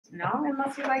No,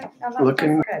 unless you like.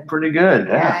 Looking pretty good.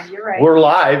 Yeah, you're right. We're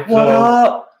live. What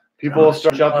up? People will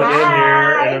start jumping in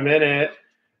here in a minute.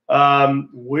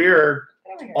 We're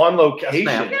on location.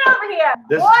 Get over here.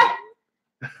 This, What?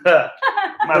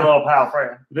 My little pal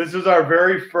friend. This is our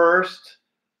very first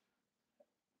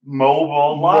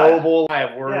Mobile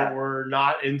live. We're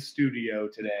not in studio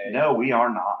today. No, we are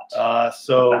not.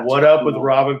 So That's what up cool. with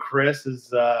Rob and Chris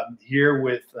is here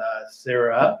with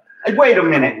Sarah. Hey, wait a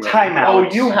minute. Time out.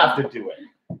 Oh, you have to do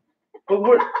it. But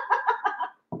we're.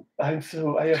 I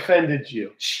offended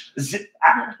you.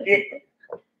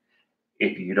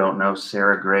 If you don't know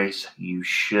Sarah Grace, you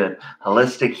should.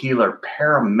 Holistic healer,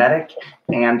 paramedic,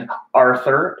 and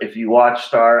Arthur. If you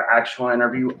watched our actual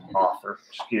interview, Arthur,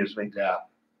 excuse me. Yeah.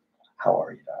 How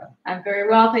are you, Don? I'm very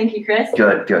well, thank you, Chris.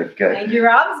 Good. Thank you,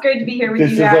 Rob. It's great to be here with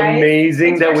This you is guys.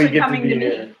 amazing that we Thanks get for to be coming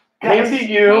here. me. Came to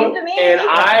you, Came to me. and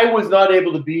I was not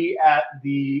able to be at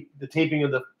the taping of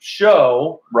the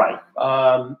show. Right.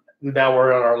 Now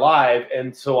we're on our live,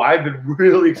 and so I've been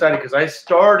really excited because I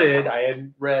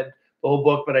hadn't read the whole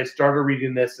book, but I started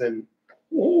reading this, and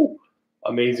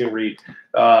amazing read.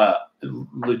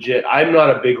 Legit. I'm not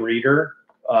a big reader,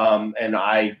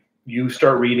 and you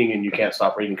start reading and you can't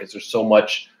stop reading because there's so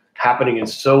much happening, and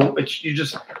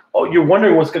you're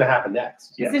wondering what's going to happen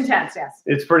next. It's intense, yes.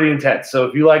 It's pretty intense. So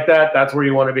if you like that, that's where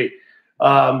you want to be.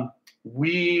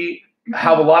 We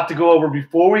have a lot to go over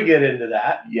before we get into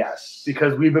that. Yes.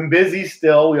 Because we've been busy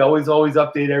still. We always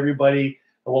update everybody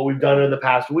on what we've done in the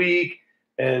past week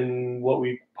and what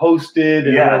we posted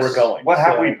and where we're going. What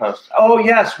have we posted? Oh,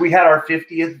 yes. We had our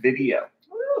 50th video.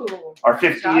 Ooh. Our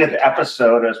 50th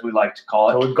episode, as we like to call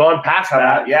it. So we've gone past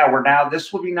that. Yeah,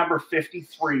 this will be number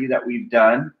 53 that we've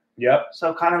done. Yep.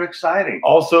 So kind of exciting.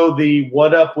 Also, the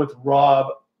What Up with Rob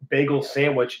bagel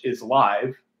sandwich is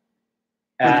live.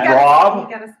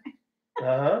 Rob?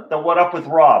 Uh-huh. The What Up with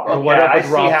Rob. Okay, What Up with I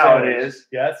Rob see how sandwich. it is.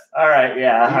 Yes. All right,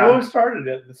 yeah. You started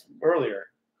it earlier.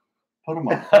 Put them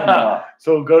up.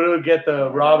 So go to get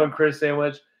the Rob and Chris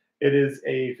sandwich. It is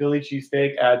a Philly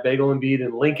cheesesteak at Bagel and Bead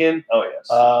in Lincoln. Oh, yes.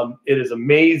 It is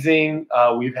amazing.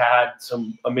 We've had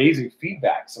some amazing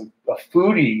feedback. A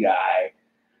foodie guy,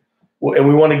 and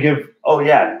we want to give. Oh,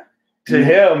 yeah. To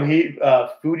him,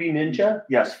 Foodie Ninja.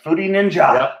 Yes, Foodie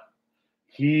Ninja. Yep.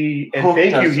 He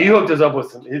hooked us up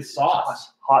with his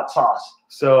sauce, hot sauce.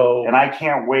 So, and I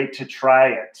can't wait to try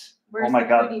it. Where's oh my the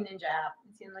God. Foodie Ninja app?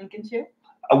 Is he in Lincoln too?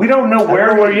 We don't know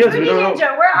where he is. Foodie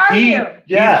Ninja, where are you?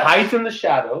 He hides in the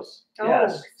shadows. Oh,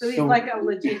 Yes. so he's like a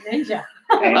legit ninja.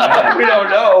 We don't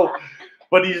know,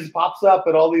 but he just pops up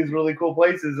at all these really cool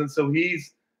places, and so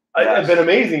he's been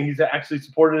amazing. He's actually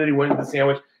supported it. He went to the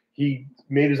sandwich. He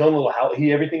made his own little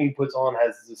everything he puts on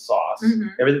has the sauce. Mm-hmm.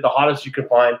 Everything, the hottest you can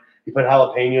find. He put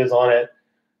jalapenos on it.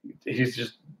 He's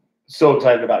just so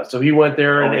excited about it. So he went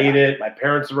there and ate it. My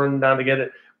parents are running down to get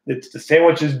it. The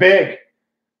sandwich is big.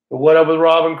 The What Up with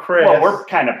Rob and Chris? Well, we're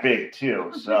kind of big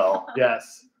too, so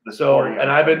yes. And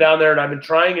I've been down there and I've been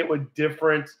trying it with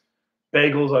different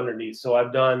bagels underneath. So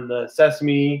I've done the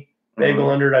sesame bagel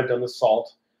under it. I've done the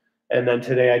salt, and then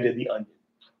today I did the onion.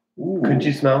 Ooh. Couldn't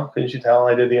you smell? Couldn't you tell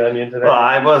I did the onion today? Well,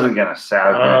 I wasn't gonna say.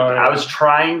 I was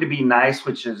trying to be nice,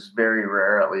 which is very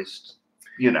rare, at least,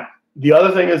 The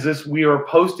other thing is this: we are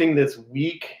posting this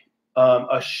week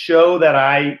a show that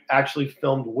I actually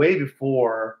filmed way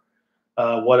before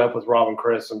What Up with Rob and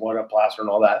Chris and What Up Placer and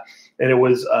all that, and it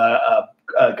was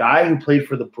a guy who played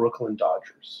for the Brooklyn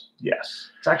Dodgers. Yes,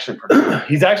 it's actually pretty good.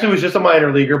 He's actually was just a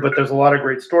minor leaguer, but there's a lot of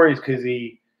great stories because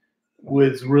he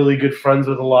was really good friends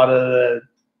with a lot of the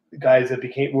guys that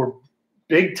were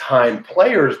big time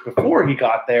players before he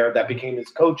got there that became his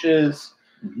coaches.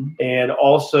 Mm-hmm. And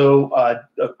also a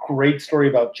great story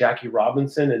about Jackie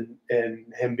Robinson and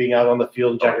him being out on the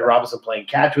field and Jackie Robinson playing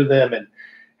catch with him and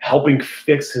helping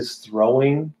fix his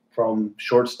throwing from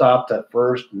shortstop to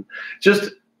first. And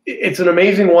just, it's an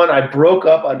amazing one. I broke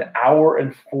up an hour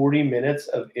and 40 minutes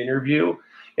of interview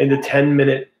into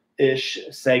 10-minute-ish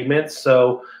segments.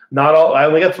 So I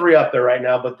only got 3 up there right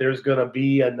now, but there's going to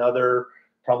be another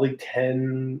probably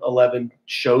 10, 11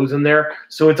 shows in there.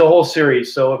 So it's a whole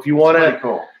series. So if you want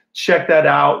to check that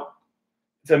out,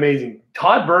 it's amazing.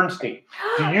 Todd Bernstein.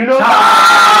 Do you know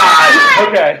Todd?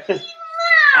 Okay.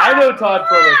 I know Todd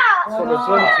from the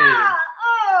swim team.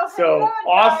 So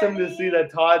awesome to see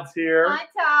that Todd's here. Hi,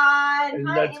 Todd. And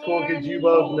Hi, that's cool because Annie. you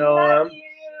both know Love him. you.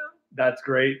 That's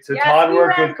great. So Yes, Todd we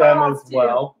worked ran with them calls as too.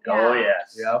 well. Yeah. Oh,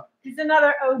 yes. Yep. He's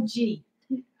another OG.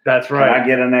 That's Can right. I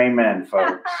get an amen,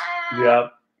 folks?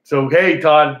 Yep. So hey,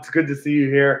 Todd, it's good to see you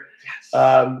here.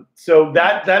 Yes. So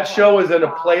that show is in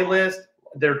a playlist.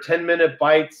 They're 10-minute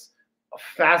bites.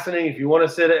 fascinating. If you want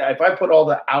to sit it, if I put all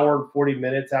the hour and 40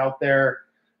 minutes out there,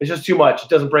 it's just too much. It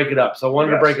doesn't break it up. So I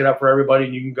wanted to break it up for everybody,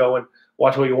 and you can go and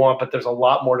watch what you want, but there's a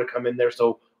lot more to come in there.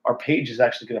 So our page is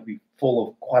actually going to be full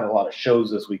of quite a lot of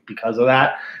shows this week because of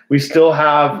that. We still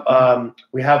have an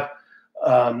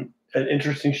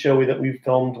interesting show that we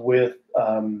filmed with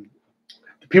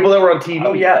people that were on TV.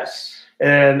 Oh, yes.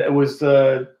 And it was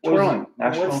Twirling.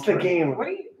 what's the game? What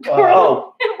are you?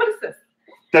 Oh. What is this?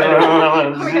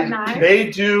 Oh, We got knives. They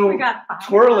We do got five.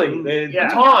 twirling, batons.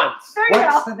 There you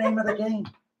What's go. the name of the game?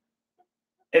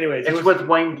 Anyways, It's with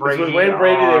Wayne it's Brady. with Wayne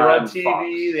Brady. They were on Fox,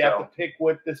 TV. They have so. to pick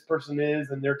what this person is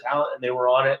and their talent, and they were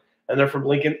on it. And they're from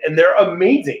Lincoln, and they're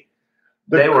amazing.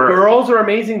 The They were- girls are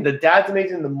amazing. The dad's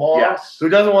amazing. The mom, Yes. who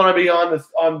doesn't want to be on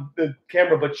the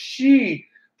camera, but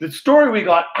the story we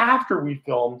got after we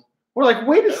filmed, we're like,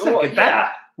 wait a second, Well, yeah.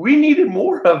 we needed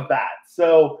more of that.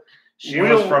 So She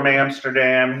was from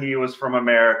Amsterdam. He was from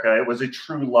America. It was a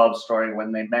true love story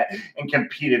when they met and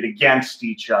competed against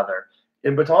each other.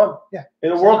 in baton,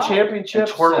 in the Oh. World Championships,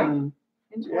 And twirling.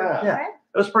 Yeah. Yeah.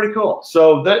 It was pretty cool.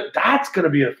 So that's going to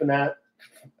be a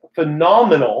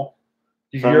phenomenal.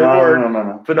 You hear the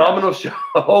word phenomenal show.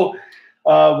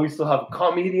 We still have a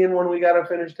comedian one we got to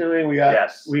finish doing. We got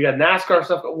NASCAR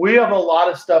stuff. We have a lot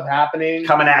of stuff happening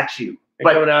Coming at you. and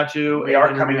But coming at you. we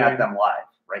are coming at them live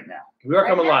right now. We are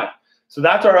coming live. So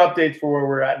that's our updates for where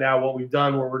we're at now, what we've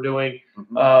done, what we're doing.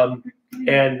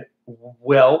 And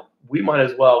well, we might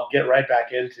as well get right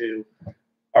back into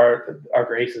our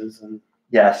graces and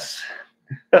Yes.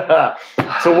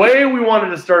 so way we wanted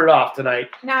to start it off tonight.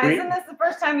 Now, isn't this the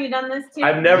first time you've done this too?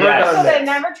 I've never Yes. done So they this.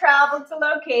 never traveled to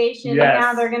location. Yes. And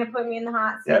now they're going to put me in the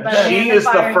hot seat. Yeah, by she the is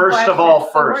the firing first of all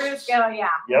questions. So we're firsts. just going, Yep.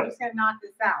 we're just going to knock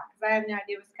this out because I have no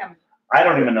idea what's coming. I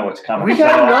don't even know what's coming. We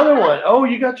got another one. Oh,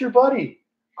 you got your buddy.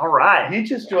 All right. He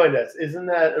just joined us. Isn't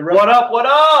that What up? What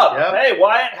up? Yep. Hey,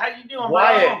 Wyatt. How you doing,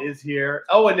 Wyatt bro? is here.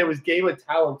 Oh, and it was Game of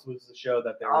Talents was the show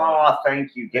that they were on. Oh,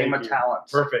 thank you. Game Thank of you.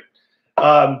 Talents. Perfect.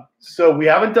 So we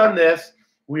haven't done this.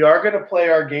 We are going to play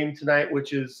our game tonight,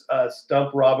 which is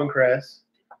Stump Rob and Chris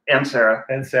And Sarah.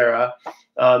 and Sarah.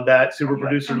 That super I got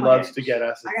producer two loves games. to get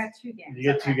us. I got 2 games. You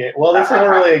get 2 games. Well, this isn't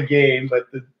really a game,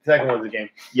 but the second one's a game.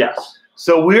 Yes.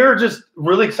 So we're just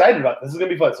really excited about this. This is going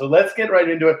to be fun. So let's get right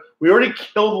into it. We already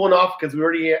killed one off because we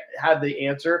already had the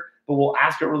answer, but we'll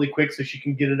ask it really quick so she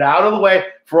can get it out of the way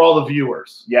for all the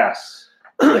viewers. Yes.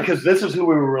 Because this is who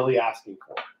we were really asking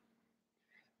for.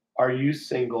 Are you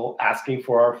single? Asking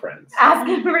for our friends.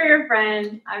 Asking for your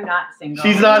friend. I'm not single.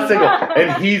 She's not single,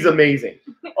 and he's amazing.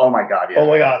 Oh my God. Yeah. Oh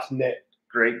my gosh, Nick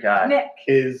Great guy. Nick.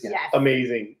 is Yes.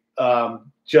 amazing.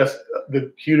 Just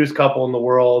the cutest couple in the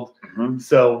world. Mhm.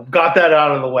 So got that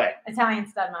out of the way. Italian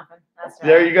stud muffin. That's right.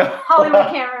 There you go. Hollywood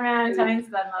cameraman, Italian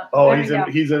stud muffin. Oh, There he's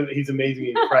we go. he's amazing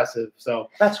and impressive. So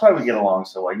That's why we get along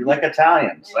so well. You like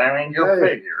Italians. I mean, you're Yeah.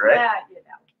 figure, right? Yeah, you know.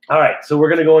 all right, so we're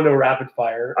gonna go into a rapid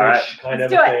fire All right. kind of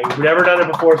Let's a do it. thing. We've never done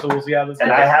it before, so we'll see how this And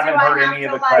goes. I haven't Do heard have any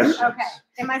of to, the like, questions. Okay.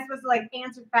 Am I supposed to like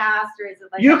answer fast or is it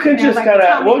like You can just like, kind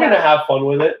tell of me we're gonna that- have fun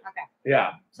with it. Okay.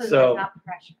 Yeah. So, So there's not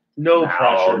pressure. no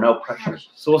pressure. No pressure.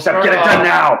 So we'll Except start get it done off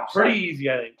now. Pretty easy,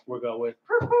 I think. We'll go with.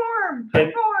 Perform.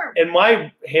 And- Perform. And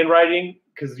my handwriting,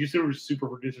 because you super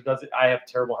producer does it, I have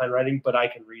terrible handwriting, but I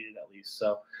can read it at least.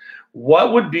 So,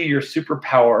 what would be your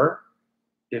superpower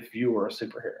if you were a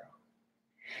superhero?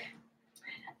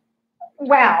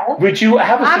 Well, Which you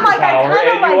have a I'm like, I superpower,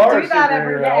 kinda, and you like, are do a that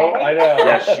every superhero. day. I know.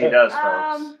 Yes, she does,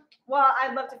 folks. well,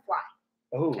 I'd love to fly.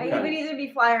 Oh, I would either be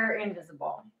fly or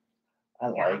invisible. I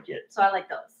like it. So I like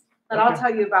those. But Okay. I'll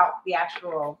tell you about the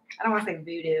actual, I don't want to say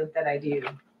voodoo that I do,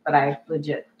 but I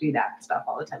legit do that stuff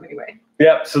all the time anyway.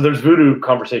 Yep. So there's voodoo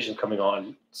conversations coming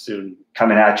on soon.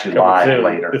 Coming at you Coming live soon.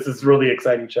 later. This is a really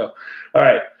exciting show. All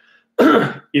right.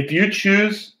 if you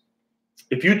chose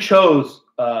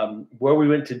where we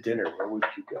went to dinner, where would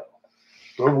you go?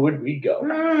 Where would we go?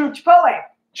 Chipotle.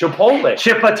 Chipotle.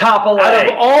 Chipatopole. Out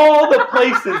of all the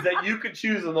places that you could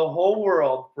choose in the whole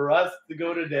world for us to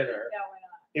go to dinner, No, why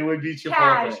not? it would be Chipotle.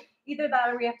 Cash. Either that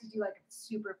or we have to do like a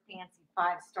super fancy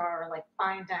 5-star, like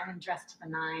fine dining dressed to the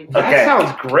nines. That Okay.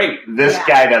 sounds great. This Yeah.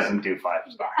 guy doesn't do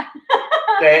 5-star.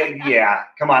 Yeah,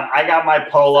 come on. I got my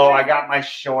polo. I got my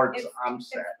shorts. I'm It's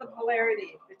set. the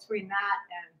polarity between that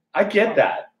and I get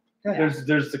that. Yeah.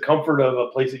 There's the comfort of a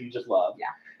place that you just love. Yeah.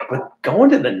 But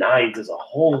going to the nines is a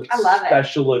whole I love it.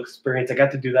 special experience. I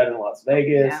got to do that in Las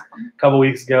Vegas Yeah. a couple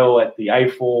weeks ago at the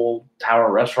Eiffel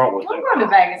Tower restaurant. Was I'm going to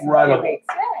Vegas in a few incredible. weeks.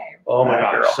 Yay. Oh my Yeah,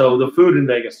 gosh. girl. So the food in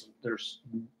Vegas, there's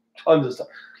tons of stuff.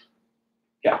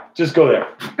 Yeah, just go there.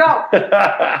 Go.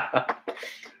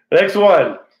 Next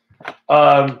one.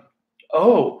 Oh,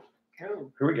 Ooh.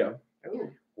 here we go.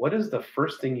 Ooh. what is the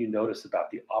first thing you notice about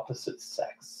the opposite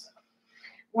sex?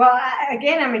 Well,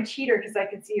 again, I'm a cheater because I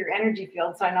can see your energy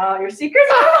field, so I know all your secrets.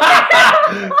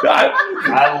 I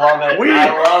love it. We- I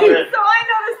love it. So I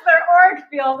noticed their auric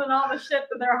field and all the shit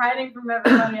that they're hiding from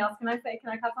everybody else. Can I cut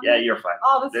something? Yeah, you're fine.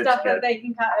 All the It's stuff good. that they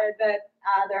can cut, that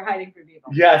they're hiding from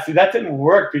people. Yeah, see, that didn't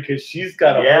work because she's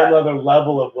got a Yeah. whole other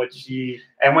level of what she.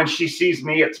 And when she sees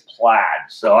me, it's plaid.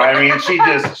 So I mean, she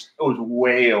just was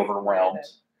way overwhelmed.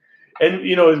 And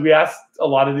you know, as we asked a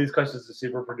lot of these questions to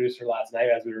super producer last night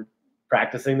as we were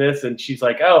practicing this, and she's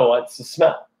like, "Oh, it's the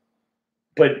smell,"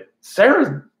 but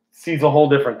Sarah sees a whole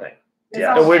different thing. It's Yeah. a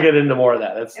And whole we'll thing. get into more of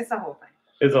that. It's a whole thing.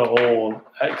 It's a whole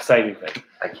exciting thing.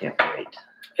 I can't wait.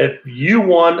 If you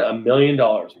won $1 million,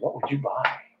 what would you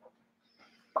buy?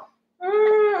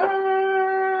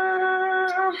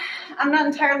 I'm not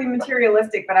entirely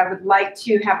materialistic, but I would like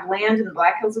to have land in the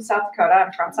Black Hills of South Dakota.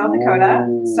 I'm from South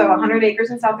Dakota, so 100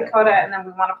 acres in South Dakota, and then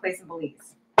we want a place in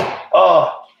Belize.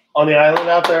 Oh, on the island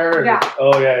out there? Yeah.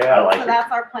 Oh, yeah, yeah. I like So it.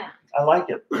 that's our plan. I like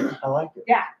it. I like it.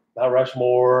 Mount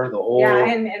Rushmore, the whole. Yeah,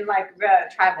 and like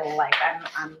tribal, like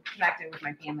I'm connected with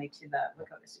my family to the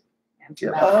Lakota Sioux, and so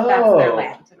Yeah. that's their Oh.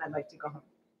 land, and I'd like to go home.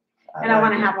 And I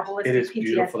want to have a holistic It is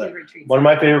beautiful PTSD there. retreat. One of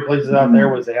my favorite places out there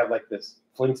was they have like this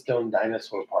Flintstone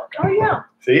dinosaur park. Oh yeah.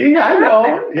 See, I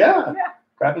know. Yeah. Yeah.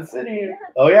 Rapid City. Yeah.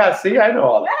 Oh, yeah. See, I know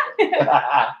all That's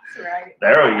that. right.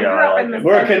 There we I go. grew I up like in it. the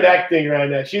We're center. connecting right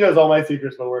now. She knows all my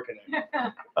secrets, but we're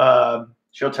connecting.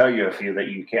 She'll tell you a few that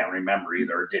you can't remember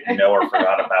either, or didn't know, or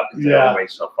forgot about because Yeah. they're way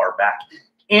so far back.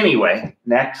 Anyway,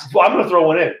 next. Well, I'm going to throw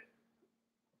one in.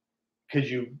 Because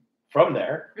you, from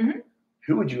there, Mhm.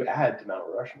 who would you add to Mount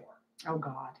Rushmore? Oh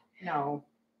God, no.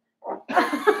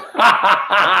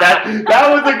 that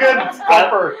was a good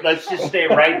stopper. Let's just stay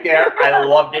right there. I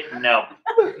loved it. No.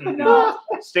 No.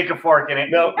 Stick a fork in it.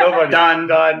 No, nobody. Done.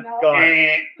 Done. No.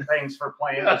 Gone. Thanks for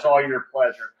playing. It's all your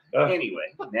pleasure. Uh.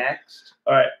 Anyway, next.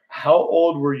 All right. How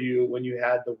old were you when you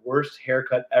had the worst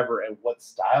haircut ever, and what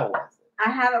style was it? I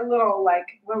had a little what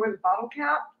was it, bottle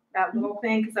cap? That little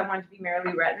thing because I wanted to be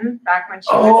Marilee Retton back when she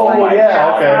Oh, was like,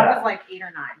 yeah, okay. I was like 8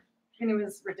 or 9, and it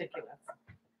was ridiculous.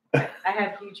 I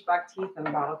had huge buck teeth and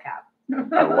a bottle cap.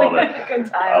 I love it.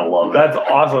 Good I time. love it. That's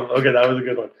awesome. Okay, that was a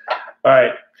good one. All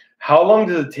right. How long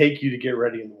does it take you to get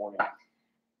ready in the morning?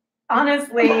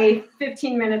 Honestly,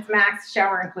 15 minutes max,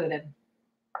 shower included.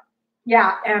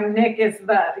 Yeah, and Nick is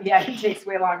he takes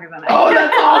way longer than I do. Oh,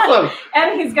 that's awesome.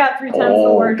 And he's got 3 times the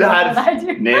Oh, work that's that I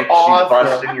do. Nick, Awesome. she's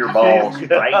busting your balls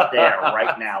right there,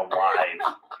 right now,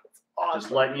 live. Just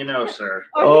letting you know, sir.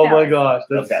 Oh he my does. gosh,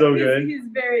 that's Okay. so good. He's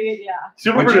very,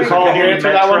 Super Would you producer, call can you him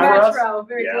answer that one for us? retro,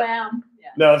 very Yeah. glam. Yeah.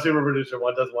 No, super producer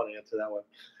one doesn't want to answer that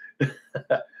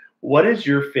one. What is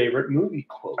your favorite movie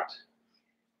quote?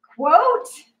 Quote?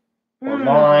 Or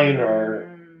line,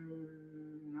 or-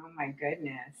 Oh my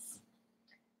goodness.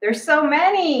 There's so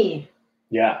many.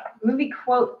 Yeah. Movie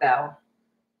quote though.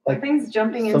 Like Things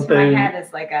jumping into something- my head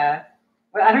is like well,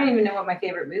 I don't even know what my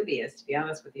favorite movie is, to be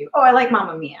honest with you. Oh, I like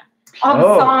Mamma Mia. All the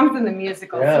Oh. songs in the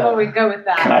musical. Yeah. So we go with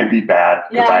that. Can I be bad?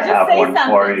 Because Yeah, I just have say one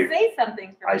something. for you. Say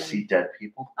something for I me. see dead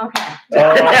people. Okay.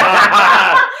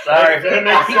 Sorry. That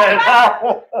makes sense.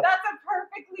 That's a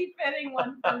perfectly fitting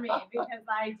one for me because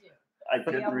I do. I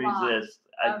couldn't resist.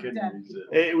 I of couldn't dead resist.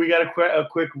 Hey, we got a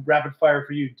quick rapid fire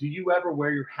for you. Do you ever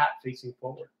wear your hat facing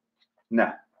forward?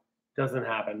 No. Doesn't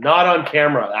happen. Not on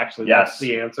camera, actually. Yes. That's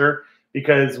the answer.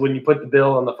 Because when you put the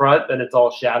bill on the front, then it's all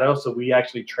shadow. So we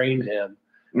actually trained him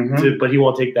Mhm. but he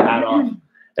won't take the hat off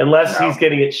unless No. he's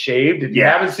getting it shaved. If you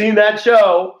Yeah. haven't seen that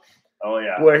show Oh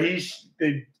yeah. where he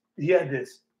had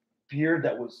this beard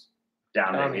that was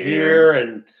Down down here. here,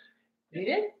 and You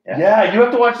did? Yeah. yeah, you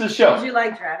have to watch this Did show. you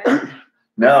like Dread?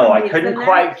 No, I Somebody's couldn't in there?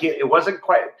 quite get. It wasn't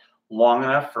quite long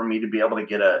enough for me to be able to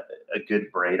get a good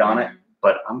braid on it.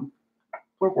 But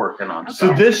we're working on Okay. So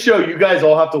something. this show, you guys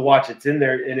all have to watch. It's in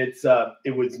there, and it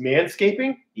was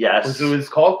Manscaping. Yes. Was what it's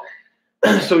called.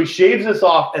 So he shaves this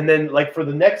off, and then like for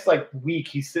the next week,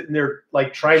 he's sitting there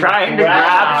like trying to Trying to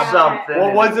grab grab something. Well,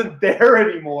 it wasn't there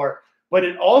anymore. But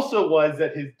it also was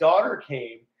that his daughter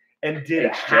came and did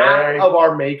It's half Jerry. of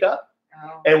our makeup,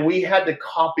 Oh. and we had to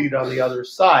copy it on the other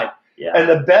side. Yeah. And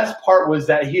the best part was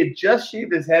that he had just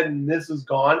shaved his head, and this was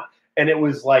gone, and it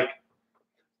was like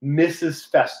Mrs.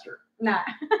 Fester. Nah.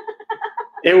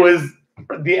 It was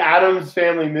the Addams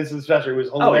Family, Mrs. Fester. It was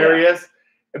Oh, yeah. hilarious.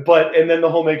 And then the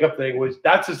whole makeup thing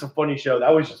that's just a funny show. That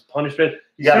was just punishment.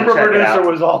 You gotta Super check it producer out.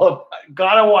 was all of,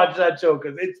 gotta watch that show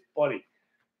because it's funny.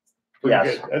 Pretty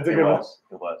Yes. good. That's a it good one. was.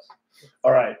 It was.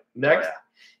 All right, next.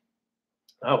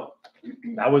 Oh,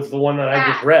 That was the one that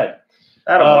I just read.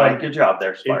 That'll good job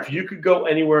there, Spark. If you could go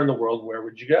anywhere in the world, where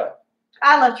would you go?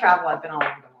 I love travel. I've been all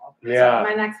over the world. Yeah. So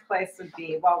my next place would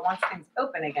be, well, once things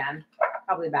open again,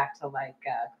 probably back to like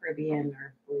Caribbean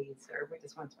or Belize, or we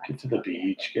just went to Get to the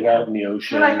beach, get out in the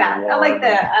ocean. I like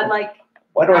that. I like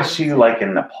Why do I see you like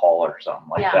in Nepal or something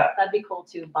like yeah, that? that'd be cool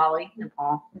too. Bali,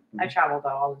 Nepal. I travel though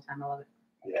all the time. I love it.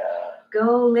 Yeah.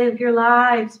 Go live your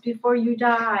lives before you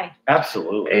die.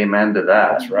 Absolutely. Amen to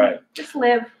that. That's right. Just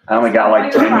live. I only got like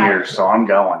Just live 10 your years, so I'm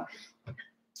going.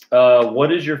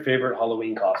 What is your favorite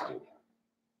Halloween costume?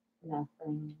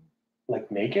 Nothing.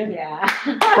 Like naked? Yeah.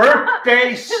 Birthday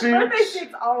Birthday suits.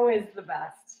 suit's always the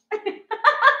best.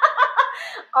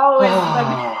 Always the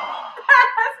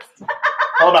best.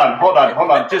 Hold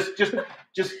on. Just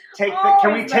take the.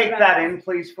 Can we Always take the that best. in,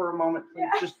 please, for a moment? Please?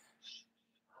 Yeah. Just.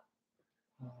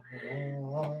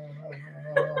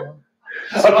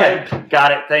 Okay,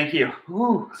 got it. Thank you.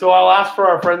 So I'll ask for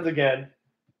our friends again.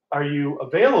 Are you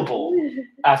available?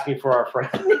 Asking for our friends.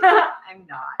 I'm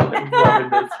not. I'm loving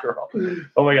this girl.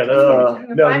 Oh my god, that's funny.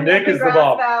 I'm No, finding Nick the is the Grass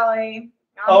bomb. Valley.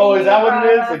 Oh, is that what it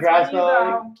is? The That's Grass where you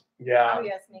Valley? go. Yeah, Oh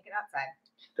yeah, sneak it outside.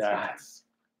 that's.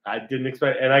 I didn't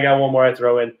expect, and I got one more I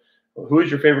throw in. Who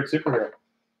is your favorite superhero?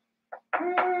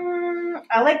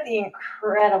 I like the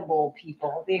Incredible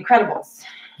people. The Incredibles.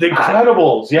 The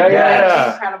Incredibles. Yeah.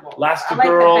 The Incredibles.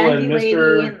 Elastigirl I like the and Bendy Lady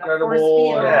Mr. and the Incredible. Force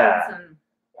Fields Yeah. and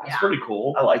That's pretty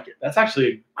cool. I like it. That's actually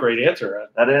a great answer.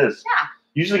 That is.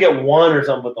 Usually get one or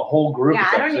something, but the whole group yeah,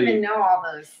 is I don't actually. even know all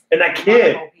those. And that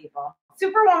kid, wonderful people.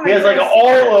 Superwoman. he has like first.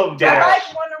 all of I Dash.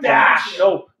 like Wonder Woman Dash.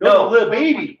 too. No, the I like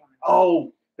baby. Wonder Woman.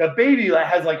 Oh, the baby that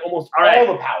has like almost All right.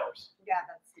 all the powers. Yeah,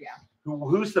 that's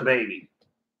Who's the baby?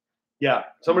 Yeah,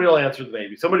 somebody will answer the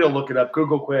baby. Somebody will look it up.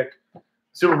 Google quick.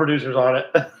 Super producers on it.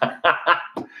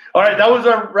 All right, that was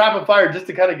our rapid fire, just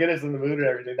to kind of get us in the mood and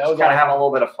everything. That was Just kind of awesome. have a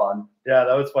little bit of fun. Yeah,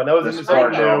 that was fun. That was This something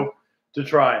part, new to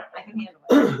try. I can handle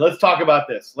it. Let's talk about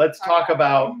this. Let's talk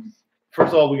about.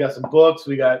 First of all, we got some books.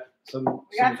 We got some.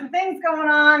 We got some things going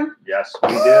on. Yes, we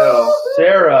do.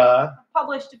 Sarah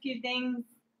Published a few things.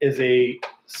 is a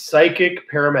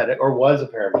psychic paramedic, or was a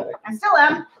paramedic. I still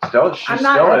am. She I'm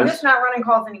still just is. not running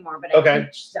calls anymore, but I Okay.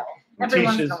 teach still. Every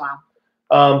once in Teaches. a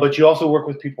while. But you also work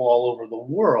with people all over the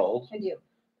world I do.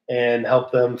 and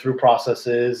help them through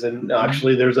processes. And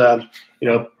actually, there's a,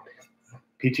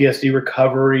 PTSD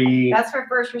recovery. That's for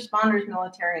first responders,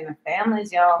 military, and their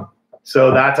families, y'all.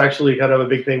 So that's actually kind of a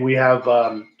big thing. We have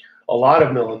a lot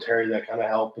of military that kind of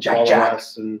help with all of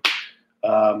us. And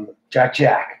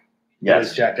Jack.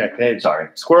 Yes. Jack. Hey, Sorry.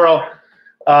 Squirrel.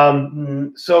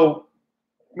 So,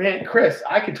 man, Chris,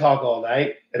 I could talk all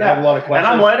night and have a lot of And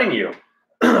questions. I'm letting you.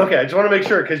 Okay, I just want to make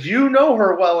sure because you know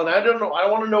her well, and I don't know. I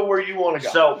want to know where you want to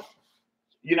go. So,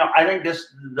 I think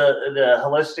the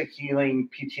holistic healing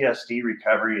PTSD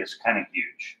recovery is kind of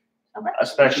huge, Okay.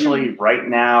 especially right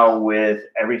now with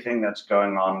everything that's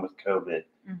going on with COVID.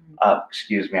 Mhm.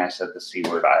 Excuse me, I said the C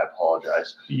word. I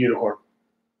apologize. Unicorn,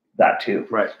 That too.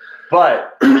 right?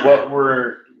 But what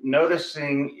we're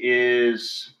noticing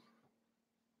is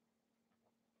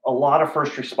a lot of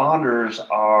first responders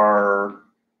are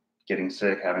getting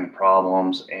sick, having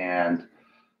problems, and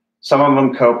some of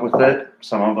them cope with it,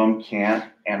 some of them can't.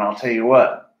 And I'll tell you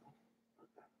what,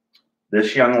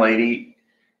 this young lady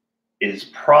is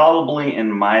probably, in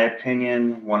my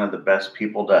opinion, one of the best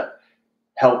people to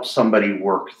help somebody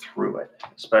work through it,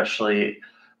 especially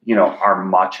our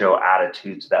macho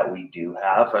attitudes that we do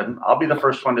have. And I'll be the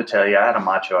first one to tell you, I had a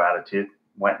macho attitude.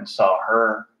 Went and saw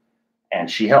her, and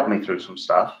she helped me through some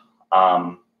stuff.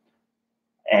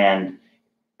 And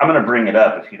I'm going to bring it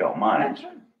up if you don't mind.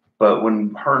 But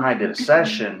when her and I did a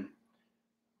session,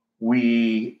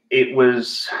 it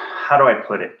was, how do I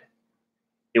put it?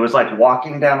 It was like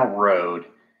walking down a road,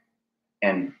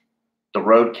 and the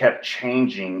road kept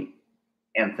changing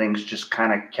and things just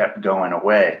kind of kept going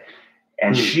away.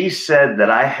 And she said that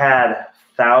I had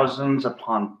thousands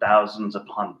upon thousands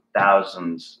upon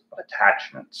thousands of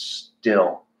attachments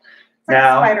still. It's like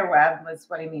Now, spider web was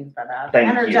what he means by that. Thank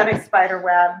Energetic spider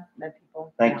web that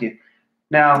people. thank you.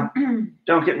 Now,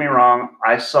 don't get me wrong.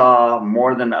 I saw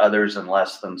more than others and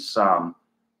less than some,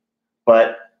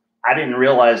 but I didn't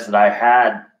realize that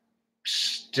I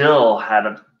still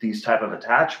had these type of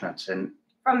attachments. And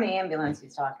From the ambulance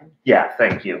he's talking. yeah,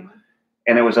 thank you.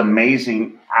 And it was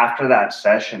amazing. After that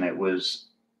session, it was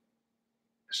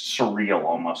surreal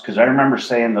almost, because I remember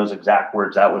saying those exact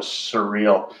words. That was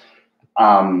surreal,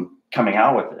 coming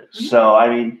out with it. Mm-hmm. So, I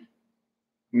mean,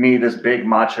 me, this big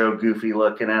macho, goofy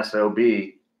looking SOB,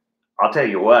 I'll tell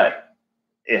you what,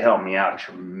 it helped me out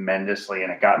tremendously,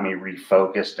 and it got me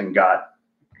refocused and got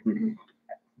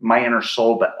my inner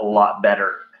soul a lot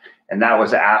better. And that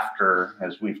was after,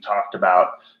 as we've talked about,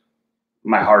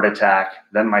 my heart attack,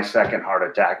 then my second heart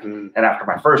attack. Mm. And after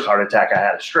my first heart attack, I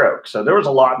had a stroke. So there was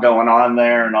a lot going on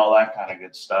there and all that kind of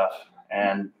good stuff.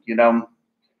 And, you know,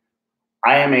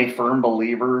 I am a firm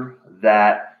believer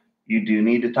that you do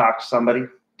need to talk to somebody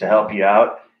to help you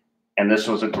out. And this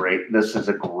is a great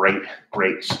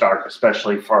start,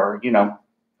 especially for, you know,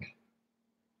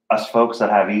 us folks that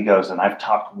have egos. And I've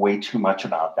talked way too much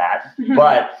about that,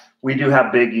 but we do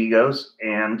have big egos,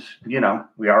 and, you know,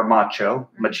 we are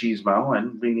machismo,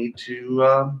 and we need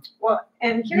to, well,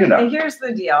 and here's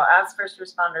the deal. As first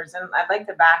responders, and I'd like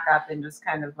to back up and just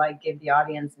kind of like give the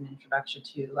audience an introduction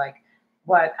to like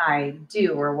what I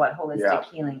do or what holistic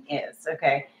healing is.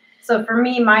 Okay. So for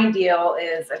me, my deal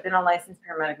is I've been a licensed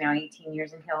paramedic now 18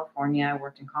 years in California. I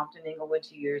worked in Compton, Inglewood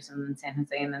 2 years, and then San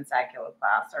Jose, and then Sackville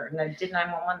class. And I did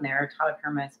 911 there, taught at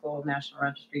paramedic school, National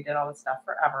Registry, did all this stuff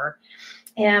forever.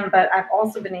 But I've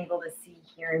also been able to see,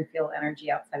 hear, and feel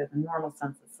energy outside of the normal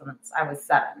senses since I was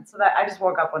 7. So that I just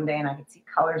woke up one day and I could see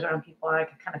colors around people, and I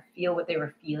could kind of feel what they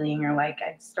were feeling, or like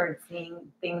I started seeing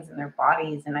things in their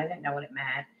bodies, and I didn't know what it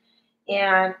meant.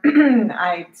 And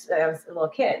I was a little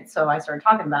kid, so I started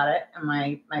talking about it, and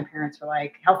my parents were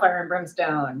like, hellfire and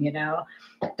brimstone, you know,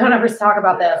 don't ever talk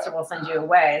about this or we'll send you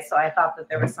away. So I thought that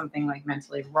there was something like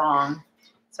mentally wrong.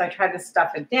 So I tried to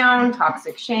stuff it down,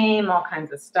 toxic shame, all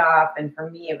kinds of stuff. And for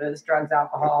me, it was drugs,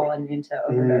 alcohol, and into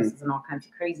overdoses and all kinds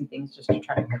of crazy things just to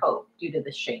try to cope due to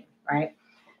the shame, right?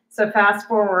 So fast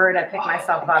forward, I picked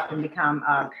myself up and become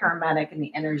a paramedic, and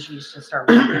the energies just start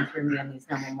working through me on these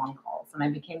 911 calls. And I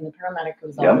became the paramedic who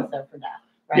was always there for death.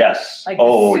 Right? Yes. Like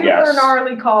super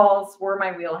gnarly calls were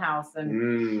my wheelhouse.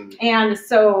 And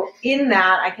so in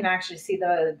that, I can actually see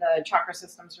the chakra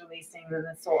systems releasing and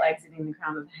the soul exiting the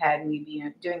crown of the head, and me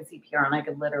doing CPR, and I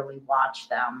could literally watch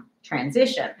them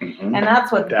transition. And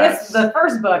that's what the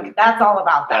first book, that's all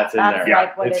about. That's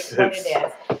like what it is.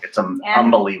 It's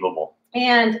unbelievable.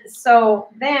 And so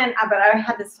then, but I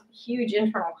had this huge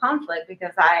internal conflict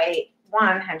because I,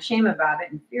 one, had shame about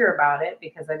it and fear about it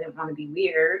because I didn't want to be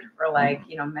weird or like,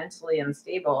 you know, mentally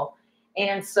unstable.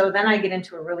 And so then I get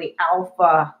into a really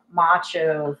alpha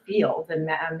macho field and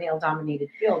a male dominated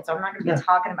field. So I'm not going to be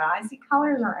talking about, I see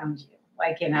colors around you,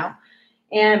 like, you know,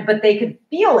 but they could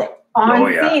feel it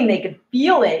on scene. They could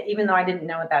feel it, even though I didn't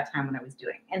know at that time what I was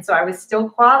doing. And so I was still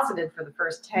closeted for the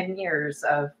first 10 years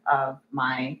of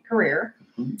my career,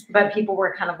 but people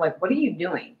were kind of like, what are you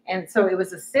doing? And so it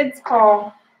was a SIDS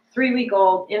call,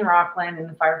 3-week-old in Rockland, and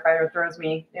the firefighter throws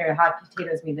me, hot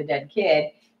potatoes me, the dead kid.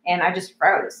 And I just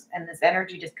froze. And this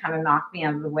energy just kind of knocked me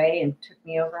out of the way and took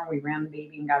me over, and we ran the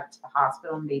baby and got it to the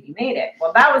hospital, and baby made it.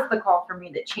 Well, that was the call for me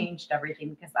that changed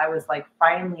everything, because I was like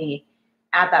finally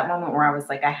at that moment where I was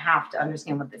like, I have to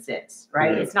understand what this is,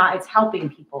 right? It's helping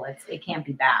people. It can't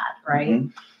be bad, right?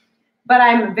 But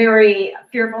I'm very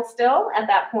fearful still at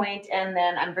that point. And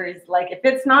then I'm very like, if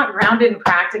it's not grounded and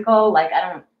practical, like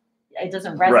it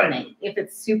doesn't resonate. If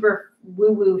it's super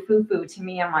woo-woo, foo-foo, to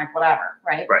me, I'm like, whatever,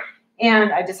 right?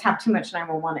 And I just have too much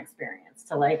 911 experience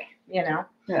to like, you know?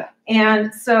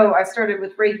 And so I started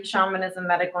with Reiki shamanism,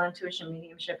 medical intuition,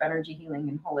 mediumship, energy healing,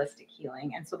 and holistic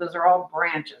healing. And so those are all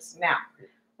branches. Now,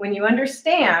 when you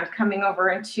understand coming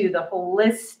over into the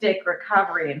holistic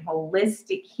recovery and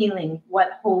holistic healing,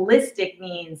 what holistic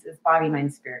means is body,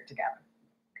 mind, spirit together.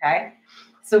 Okay.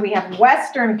 So we have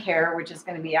Western care, which is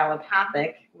going to be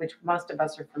allopathic, which most of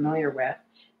us are familiar with.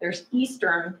 There's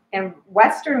Eastern, and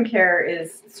Western care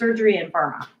is surgery and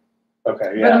pharma.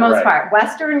 Okay. For the most part.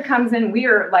 Western comes in,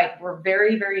 we're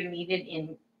very, very needed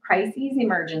in crises,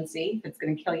 emergency. If it's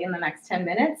going to kill you in the next 10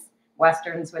 minutes,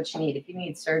 Western's what you need. If you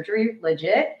need surgery,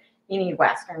 legit, you need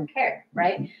Western care,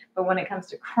 right? But when it comes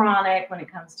to chronic, when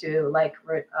it comes to like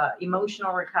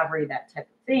emotional recovery, that type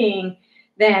of thing,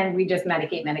 then we just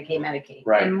medicate.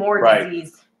 And more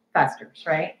disease festers,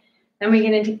 right? Then we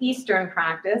get into Eastern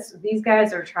practice. These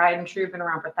guys are tried and true, been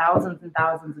around for thousands and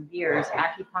thousands of years.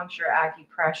 Acupuncture,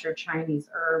 acupressure, Chinese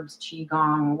herbs,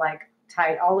 Qigong, like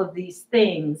Tai, all of these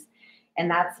things. And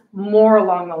that's more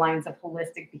along the lines of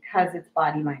holistic because it's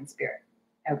body, mind, spirit.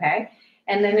 Okay.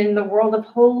 And then in the world of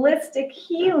holistic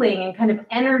healing and kind of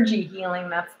energy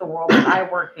healing, that's the world that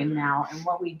I work in now. And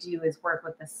what we do is work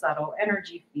with the subtle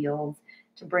energy fields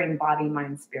to bring body,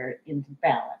 mind, spirit into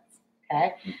balance.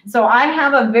 Okay. So I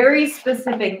have a very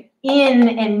specific in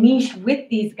and niche with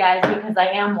these guys because I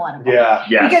am one of them.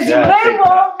 Because they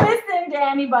won't listen to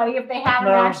anybody if they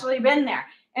haven't actually been there.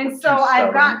 And so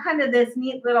I've got kind of this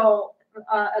neat little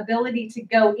ability to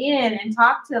go in and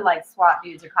talk to like SWAT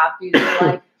dudes or cop dudes or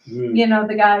like, you know,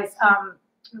 the guys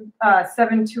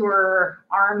 7 tour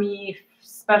Army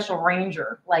Special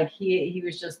Ranger. Like he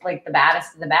was just like the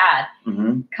baddest of the bad.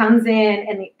 Mhm. Comes in,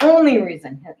 and the only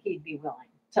reason he'd be willing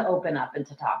to open up and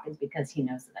to talk is because he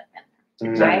knows that I've been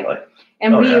there. Exactly. Right?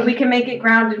 And Oh, we yeah. we can make it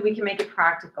grounded, we can make it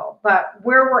practical. But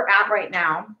where we're at right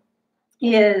now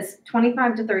is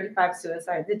 25 to 35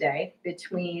 suicides a day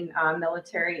between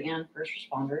military and first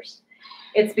responders.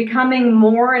 It's becoming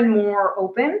more and more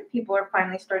open. People are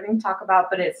finally starting to talk about,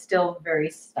 but it's still very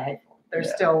stifled. There's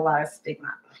Yeah. still a lot of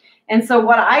stigma. And so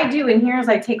what I do in here is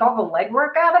I take all the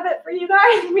legwork out of it for you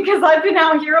guys because I've been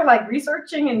out here like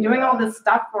researching and doing all this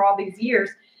stuff for all these years.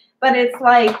 But it's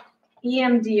like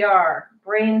EMDR,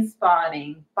 brain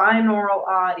spotting, binaural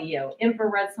audio,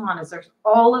 infrared saunas. There's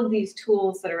all of these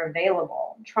tools that are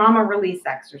available, trauma release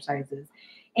exercises.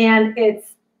 And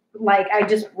it's like I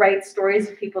just write stories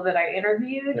of people that I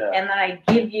interviewed, Yeah. and then I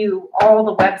give you all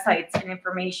the websites and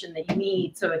information that you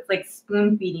need. So it's like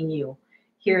spoon feeding you.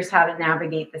 Here's how to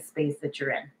navigate the space that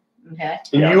you're in. Okay.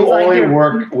 And Yeah. you So I only do.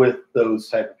 work with those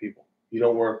type of people. You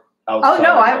don't work outside. Oh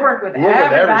no, of I them. work with You work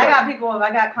everybody. I everybody.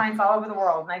 I got clients all over the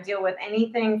world, and I deal with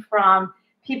anything from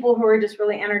people who are just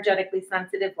really energetically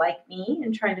sensitive like me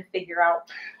and trying to figure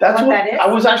out That's what what that is. I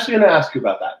was actually going to ask you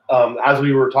about that. As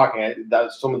we were talking,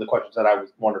 that's some of the questions that I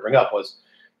wanted to bring up was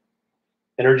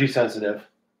energy sensitive.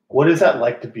 What is that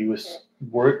like to be with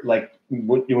work? Like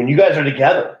when you guys are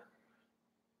together,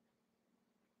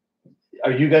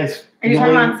 are you guys? Are you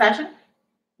talking feeling- about session?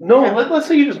 No, Yeah. let's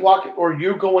say you just walk, or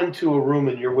you go into a room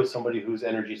and you're with somebody who's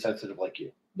energy sensitive like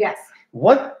you. Yes.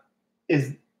 What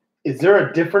is there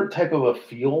a different type of a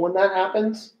feel when that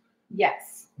happens?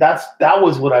 Yes. That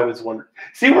was what I was wondering.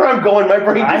 See where I'm going? My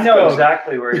brain I just know goes.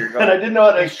 exactly where you're And I going. didn't know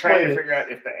how to He's trying explain to it. figure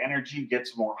out if the energy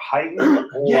gets more heightened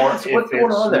or Yes, if what's going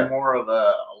it's on there? more of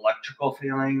a electrical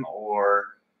feeling or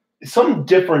Something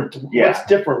different. Yeah. What's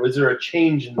different? Was there a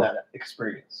change in that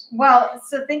experience? Well,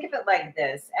 so think of it like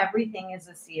this. Everything is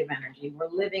a sea of energy. We're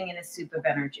living in a soup of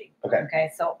energy.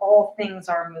 Okay. So all things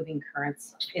are moving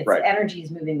currents. It's Right. energy is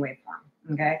moving waveform.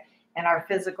 Okay. And our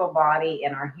physical body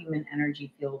and our human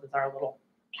energy field is our little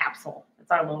capsule. It's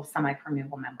our little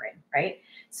semi-permeable membrane, right?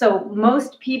 So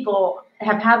most people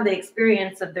have had the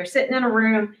experience of they're sitting in a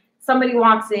room, somebody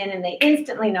walks in and they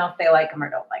instantly know if they like them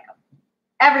or don't like them.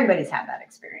 Everybody's had that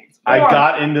experience. I Or-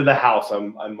 got into the house.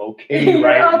 I'm okay You're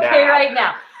right okay now. right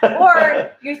now.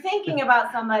 Or you're thinking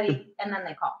about somebody and then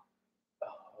they call.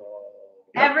 Oh,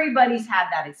 Everybody's had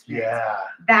that experience. yeah,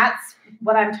 That's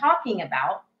what I'm talking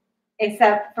about.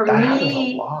 Except for that happens a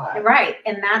me, lot. right?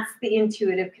 And that's the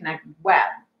intuitive connected web,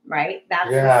 right? That's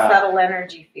Yeah. the subtle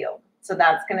energy field. So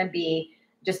that's going to be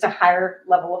just a higher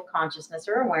level of consciousness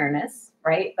or awareness,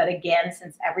 right? But again,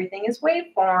 since everything is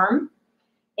waveform,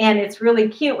 and it's really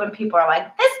cute when people are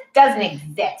like, this doesn't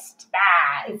exist.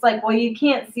 Ah, it's like, well, you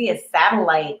can't see a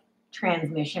satellite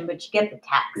transmission, but you get the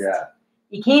text. Yeah.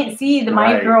 You can't see the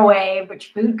Right. microwave,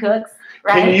 which food cooks,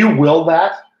 right? Can you will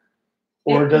that,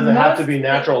 or It does it have to must be be.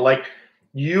 natural? Like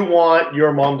you want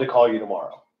your mom to call you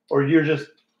tomorrow, or you're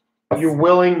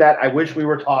willing that I wish we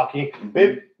were talking.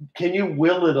 Babe, can you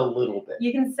will it a little bit?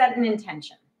 You can set an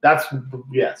intention. That's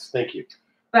yes. Thank you.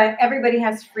 But everybody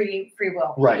has free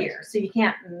will Right. here, so you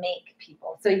can't make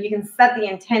people. So you can set the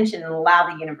intention and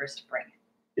allow the universe to bring it.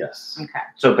 Yes. Okay.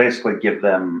 so basically give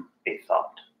them a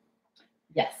thought.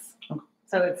 Yes.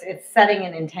 So it's setting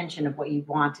an intention of what you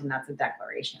want, and that's a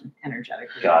declaration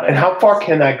energetically. Got And it. how far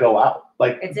can that go out?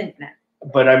 Like, It's infinite.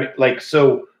 but I mean, like,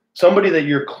 so somebody that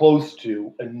you're close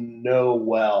to and know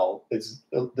well does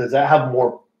that have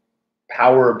more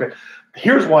power?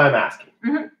 Here's why I'm asking,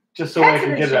 Mhm. just so Cut I to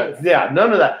can the get it. chase. Yeah,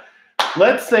 none of that.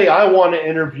 Let's say I want to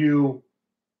interview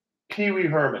Pee Wee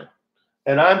Herman,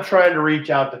 and I'm trying to reach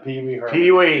out to Pee Wee Herman.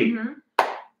 Pee-wee. Mhm.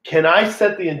 Can I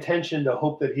set the intention to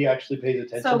hope that he actually pays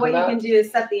attention So to what that? you can do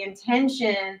is set the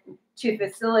intention to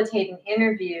facilitate an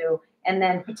interview, and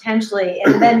then potentially,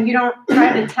 and then you don't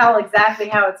try to tell exactly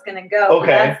how it's going to go. Okay.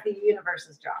 That's the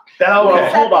universe's job. That- Well, okay.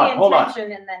 Set hold the on, hold on.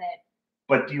 intention, and then it.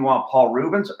 But do you want Paul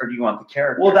Rubens or do you want the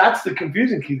character? Well, that's the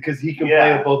confusing key because he can play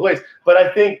Yeah. it both ways. But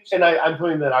I think, and I'm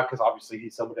putting that out because obviously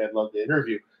he's somebody I'd love to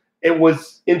interview. It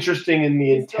was interesting in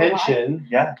the He's still alive? intention,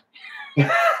 yeah.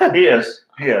 He is.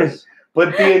 He is.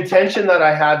 but the intention that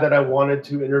I had that I wanted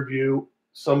to interview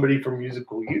somebody from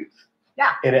musical youth.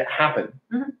 Yeah. And it happened.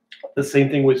 Mhm. The same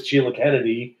thing with Sheila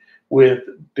Kennedy with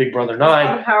Big Brother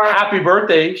 9. the power of- Happy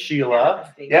birthday,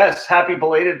 Sheila. Yes. Happy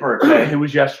belated birthday. It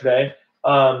was yesterday.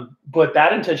 But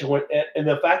that intention went, and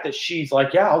the fact that she's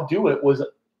like, yeah, I'll do it was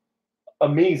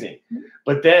amazing. Mhm.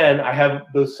 But then I have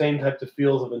those same types of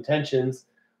feels of intentions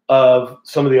of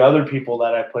some of the other people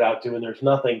that I put out to, and there's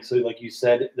nothing. So like you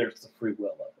said, there's the free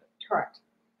will of it. Correct.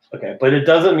 Okay, but it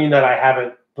doesn't mean that I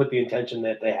haven't put the intention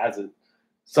that they hasn't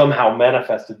somehow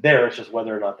manifested there. It's just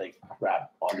whether or not they grab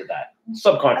onto that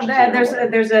subconsciously.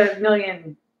 There's a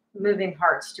million moving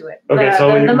parts to it.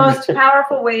 Okay, The most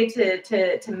powerful way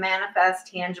to manifest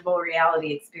tangible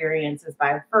reality experience is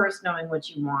by first knowing what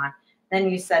you want. Then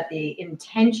you set the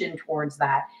intention towards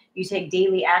that. You take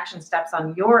daily action steps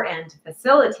on your end to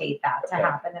facilitate that to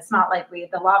happen. It's not like the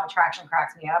law of attraction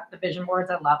cracks me up. The vision boards,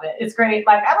 I love it. It's great.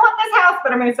 Like, I want this house,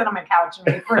 but I'm going to sit on my couch and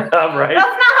wait for it. Right.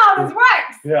 That's not how this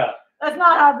works. Yeah. That's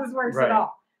not how this works Right. at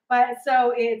all. But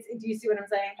so do you see what I'm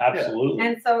saying? Absolutely.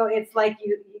 And so it's like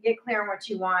you get clear on what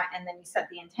you want, and then you set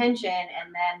the intention,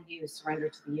 and then you surrender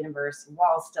to the universe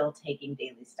while still taking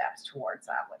daily steps towards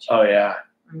that. Oh yeah.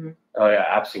 Mm-hmm. Oh yeah,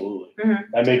 absolutely.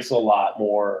 Mm-hmm. That makes a lot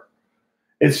more.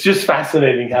 It's just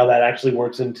fascinating how that actually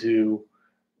works into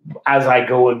as I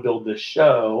go and build this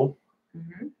show,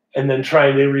 Mm-hmm. and then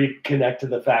trying to reconnect to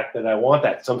the fact that I want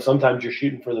that. Sometimes you're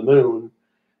shooting for the moon,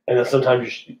 and then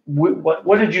sometimes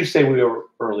what did you say we were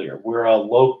earlier? We're a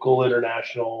local,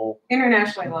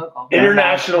 internationally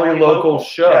local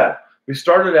show. Yeah. We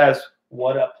started as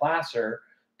What Up Placer,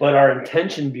 but our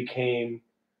intention became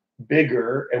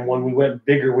bigger, and when we went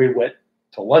bigger, we went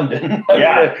to London.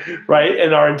 Yeah. Right.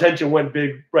 And our intention went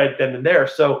big right then and there.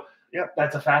 So Yep.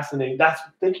 that's a fascinating.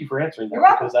 Thank you for answering that. You're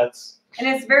welcome. Because that's. And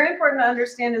it's very important to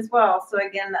understand as well. So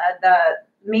again, the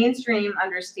mainstream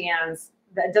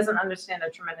doesn't understand a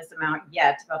tremendous amount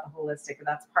yet about the holistic.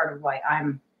 That's part of why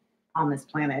I'm on this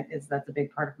planet. That's a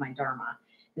big part of my dharma,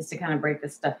 is to kind of break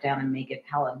this stuff down and make it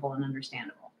palatable and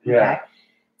understandable. Yeah. Okay?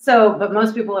 So, but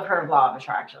most people have heard of Law of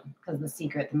Attraction because The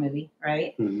Secret, the movie,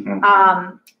 right?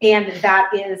 Mm-hmm. And that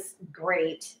is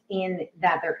great in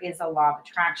that there is a law of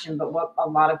attraction. But what a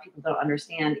lot of people don't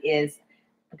understand is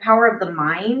the power of the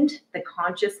mind. The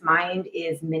conscious mind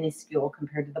is minuscule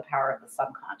compared to the power of the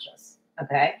subconscious.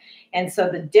 Okay. And so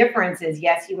the difference is,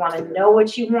 yes, you want to know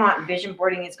what you want. Vision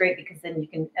boarding is great because then you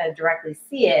can directly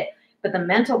see it. But the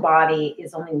mental body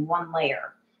is only one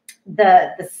layer.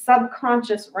 The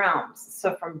subconscious realms.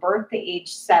 So from birth to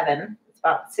age 7, it's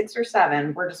about 6 or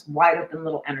 7, we're just wide open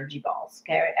little energy balls.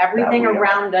 Okay. Everything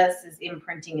around us is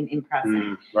imprinting and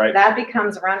impressing. Right. That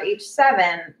becomes around age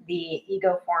 7, the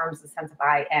ego forms the sense of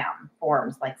I am,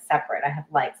 forms like separate. I have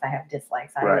likes, I have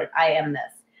dislikes, I am this.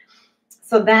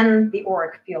 So then the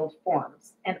auric field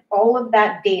forms, and all of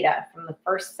that data from the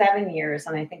first 7 years,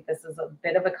 and I think this is a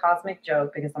bit of a cosmic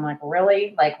joke because I'm like,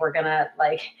 really? Like, we're gonna,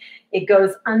 like, it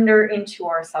goes under into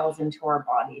our cells, into our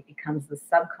body. It becomes the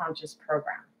subconscious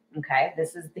program, okay?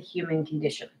 This is the human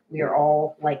condition. We are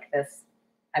all like this.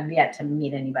 I've yet to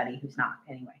meet anybody who's not,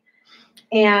 anyway.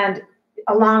 And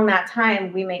along that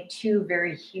time, we make 2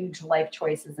 very huge life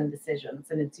choices and decisions.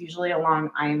 And it's usually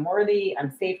along, I am worthy, I'm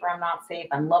safe or I'm not safe,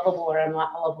 I'm lovable or I'm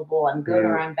not lovable, I'm good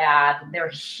or I'm bad. They're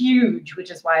huge,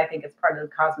 which is why I think it's part of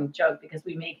the cosmic joke, because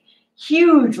we make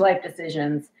huge life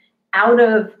decisions out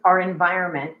of our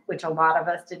environment, which a lot of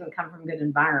us didn't come from good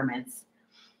environments,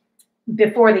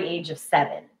 before the age of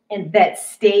 7. And that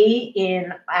stay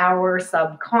in our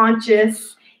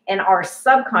subconscious. And our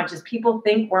subconscious, people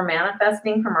think we're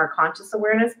manifesting from our conscious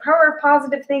awareness, power of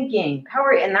positive thinking,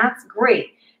 and that's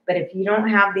great. But if you don't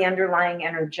have the underlying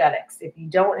energetics, if you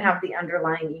don't have the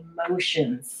underlying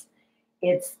emotions,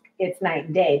 it's night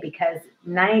and day, because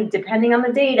depending on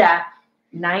the data,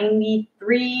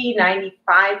 93,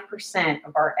 95%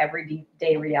 of our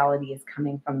everyday reality is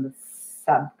coming from the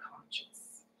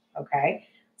subconscious. Okay.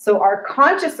 So our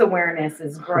conscious awareness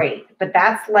is great, but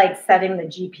that's like setting the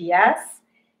GPS.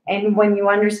 And when you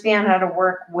understand how to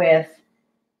work with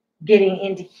getting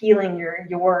into healing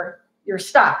your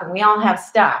stuff, and we all have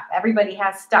stuff. Everybody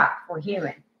has stuff. We're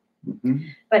human. Mm-hmm.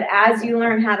 But as you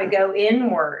learn how to go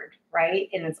inward, right?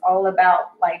 And it's all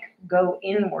about like go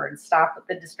inward, stop with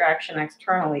the distraction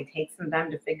externally, take some time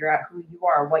to figure out who you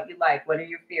are, what you like, what are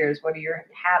your fears, what are your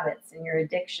habits and your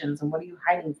addictions, and what are you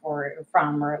hiding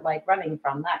from or like running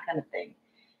from, that kind of thing.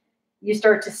 You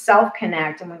start to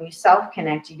self-connect, and when you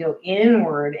self-connect, you go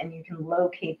inward and you can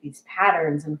locate these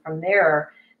patterns. And from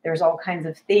there, there's all kinds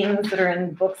of things that are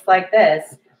in books like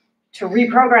this to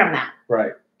reprogram that.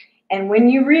 Right. And when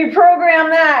you reprogram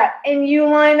that and you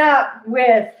line up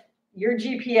with your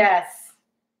GPS,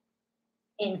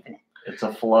 infinite. It's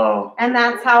a flow. And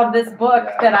that's how this book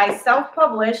that I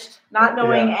self-published, not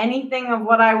knowing anything of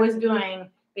what I was doing,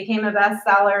 became a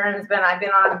bestseller. And I've been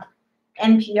on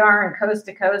NPR and Coast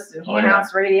to Coast and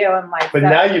House Radio and like. But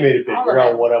now you made it big. You're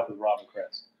on What Up with Rob and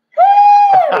Chris.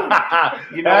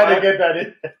 You know, I had to get that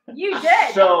in. You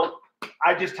did. So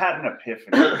I just had an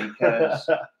epiphany because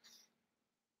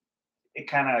it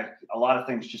kind of, a lot of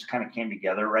things just kind of came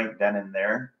together right then and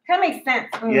there. Kind of makes sense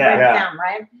when you Yeah. break it down,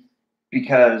 right?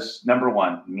 Because number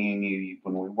one, me and you,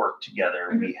 when we worked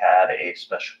together, we had a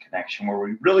special connection where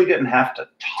we really didn't have to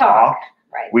talk.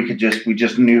 Right. We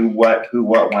just knew what, who,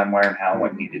 what, when, where, and how,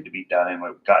 what needed to be done, and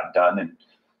what got done. And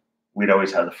we'd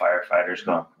always have the firefighters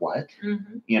going, what?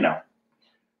 You know,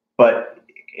 but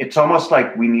it's almost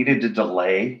like we needed to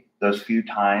delay those few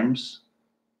times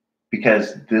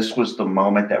because this was the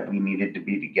moment that we needed to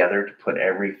be together to put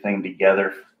everything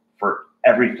together for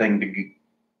everything to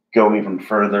go even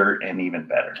further and even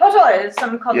better. Oh, totally. It's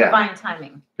something called Yeah. divine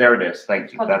timing. There it is.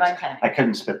 Thank you. Called divine timing. I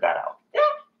couldn't spit that out.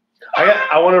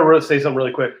 I want to say something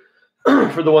really quick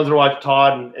for the ones that watch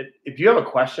Todd. And if you have a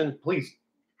question, please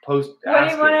post. What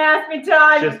do you want to ask me,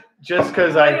 Todd? Just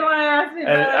because What do you want to ask me,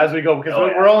 and brother? as we go, because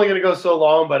we're only going to go so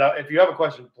long. But if you have a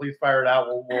question, please fire it out.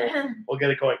 We'll get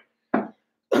it going.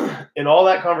 In all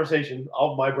that conversation,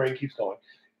 my brain keeps going.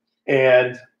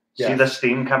 And See the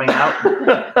steam coming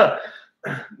out?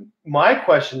 my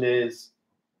question is,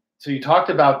 so you talked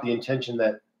about the intention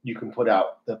that you can put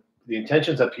out, the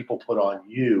intentions that people put on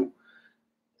you.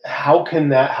 How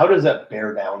does that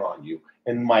bear down on you?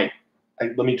 And Mike,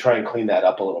 let me try and clean that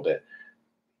up a little bit.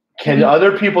 Can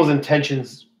other people's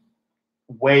intentions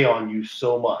weigh on you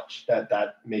so much that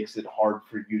makes it hard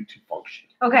for you to function?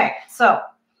 Okay, so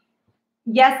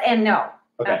yes and no.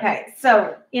 Okay. Okay,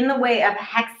 so in the way of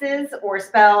hexes or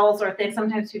spells or things,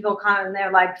 sometimes people come and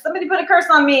they're like, somebody put a curse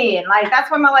on me, and like,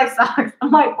 that's why my life sucks.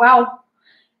 I'm like, well,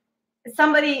 if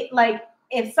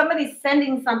somebody's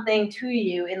sending something to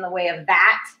you in the way of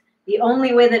that, the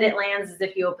only way that it lands is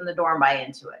if you open the door and buy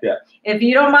into it. Yeah. If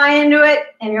you don't buy into it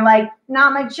and you're like,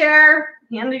 not my chair,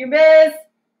 handle your biz,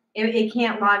 it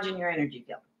can't lodge in your energy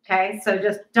field. Okay, so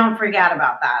just don't forget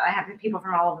about that. I have people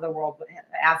from all over the world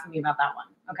asking me about that one.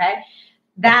 Okay.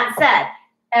 That said,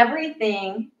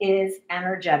 everything is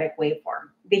energetic waveform.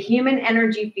 The human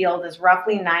energy field is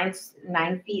roughly 9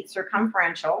 feet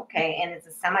circumferential, okay, and it's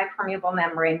a semi-permeable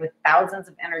membrane with thousands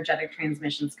of energetic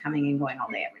transmissions coming and going all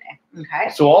day, every day,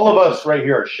 okay? So all of us right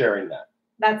here are sharing that.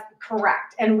 That's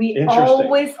correct, and we Interesting.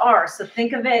 always are. So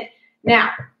think of it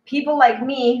now. People like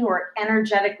me who are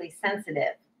energetically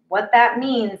sensitive, what that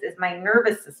means is my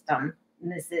nervous system,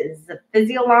 and this is a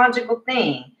physiological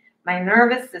thing, my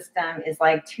nervous system is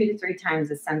like 2 to 3 times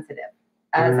as sensitive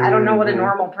as I don't know what a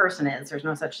normal person is. There's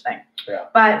no such thing. Yeah.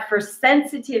 But for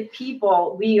sensitive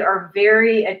people, we are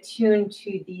very attuned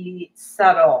to the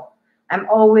subtle. I'm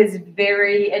always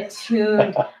very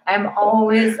attuned. I'm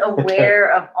always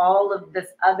aware of all of this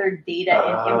other data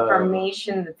and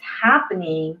information that's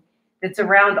happening that's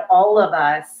around all of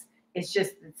us. It's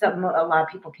just something a lot of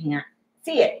people can't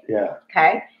see it. Yeah.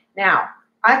 Okay. Now,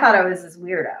 I thought I was this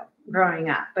weirdo growing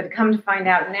up, but come to find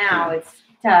out now it's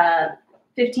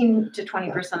 15 to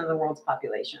 20% of the world's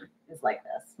population is like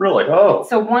this. Really? Oh.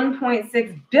 So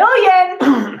 1.6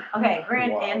 billion. Okay,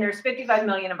 Wow. And there's 55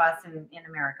 million of us in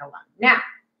America alone. Now,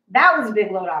 that was a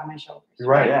big load off my shoulders. You're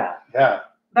right. Yeah. Yeah.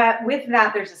 But with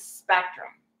that, there's a spectrum.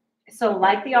 So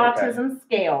like the autism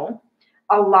scale,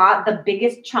 the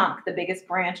biggest chunk, the biggest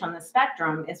branch on the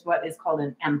spectrum is what is called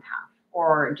an empath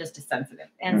or just a sensitive.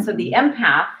 And so the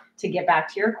empath, to get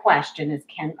back to your question, is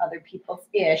can other people's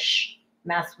ish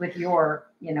mess with your,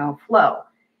 flow?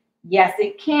 Yes,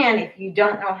 it can if you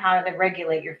don't know how to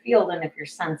regulate your field and if you're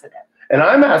sensitive. And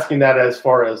I'm asking that as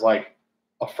far as like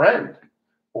a friend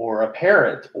or a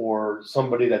parent or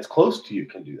somebody that's close to you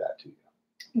can do that to you.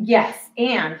 Yes,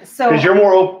 and so Because you're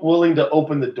more willing to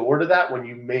open the door to that when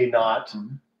you may not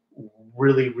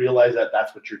really realize that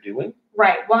that's what you're doing.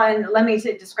 right. Well, and let me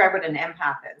describe what an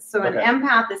empath is. So an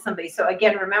empath is somebody. So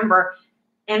again, remember,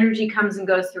 energy comes and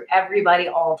goes through everybody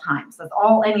all times. That's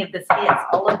all any of this is.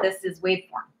 All of this is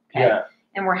waveform. Okay? Yeah.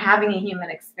 And we're having a human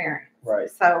experience. Right.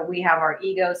 So we have our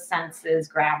ego, senses,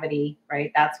 gravity,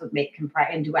 right? That's what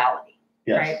and duality.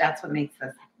 Yes. Right? That's what makes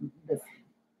this.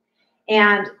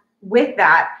 And with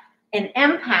that, an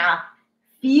empath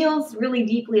feels really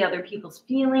deeply other people's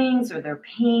feelings or their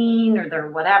pain or their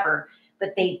whatever,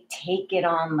 but they take it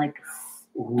on like a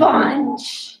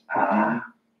sponge.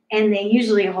 And they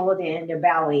usually hold it in their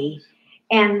belly.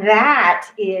 And that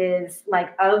is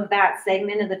like, of that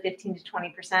segment of the 15 to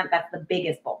 20%, that's the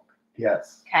biggest bulk.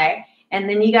 Yes. Okay. And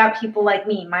then you got people like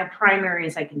me. My primary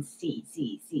is I can see.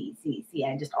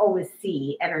 I just always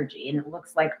see energy and it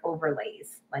looks like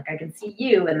overlays. Like I can see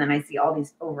you and then I see all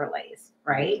these overlays,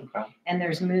 right? Okay. And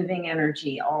there's moving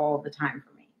energy all the time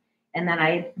for me. And then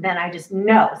I just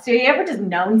know. So you ever just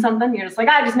known something? You're just like,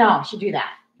 I just know I should do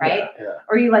that, right? Yeah.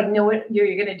 Or you like know what you're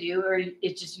going to do, or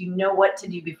it's just, what to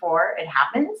do before it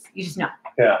happens. You just know.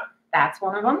 Yeah. That's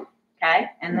one of them. Okay.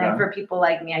 And then Okay. for people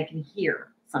like me, I can hear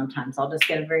sometimes. I'll just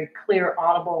get a very clear,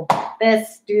 audible,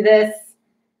 this, do this.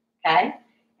 Okay.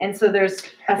 And so there's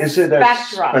a Is it a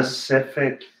spectrum.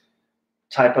 specific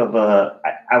type of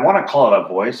I want to call it a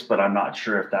voice, but I'm not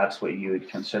sure if that's what you would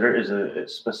consider. Is it a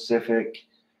specific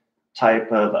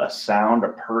type of a sound, a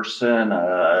person,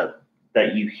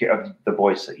 that you hear, the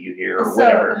voice that you hear, or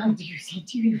whatever? Do you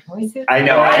hear voices? I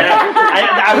know.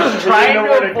 I was trying to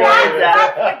avoid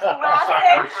that. That's the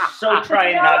classic. I'm so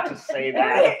trying not to say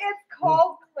that. It's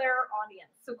called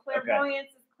clairaudience. So clairvoyance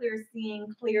is clear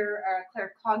seeing,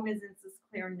 claircognizance is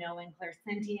clear knowing,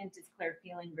 clairsentient is clear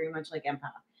feeling, very much like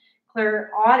empath.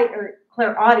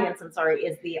 Clairaudience, I'm sorry,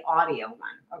 is the audio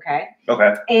one. Okay.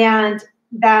 Okay. And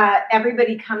that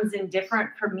everybody comes in different.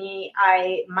 For me,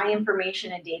 my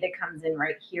information and data comes in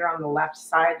right here on the left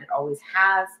side. It always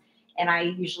has. And I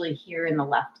usually hear in the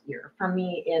left ear. For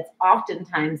me, it's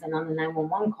oftentimes, and on the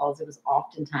 911 calls, it was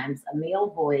oftentimes a male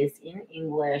voice in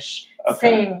English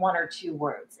saying one or two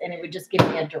words. And it would just give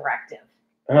me a directive.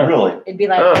 Really? It'd be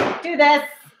like, do this.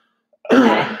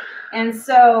 Okay. And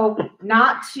so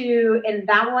and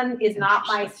that one is not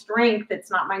my strength. It's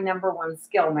not my number one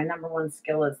skill. My number one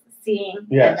skill is seeing.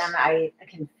 Yes. And then I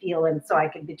can feel. And so I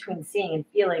can, between seeing and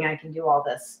feeling, I can do all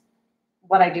this.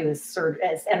 What I do is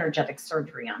energetic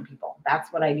surgery on people.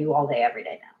 That's what I do all day, every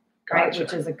day now. Right. Gotcha.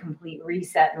 Which is a complete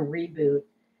reset and reboot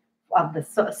of the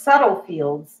subtle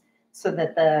fields so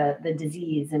that the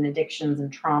disease and addictions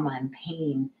and trauma and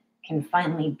pain can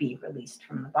finally be released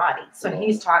from the body. So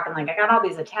he's talking like, I got all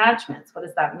these attachments. What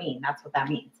does that mean? That's what that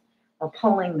means. We're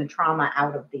pulling the trauma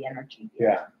out of the energy field.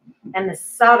 Yeah. And the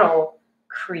subtle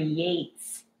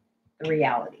creates the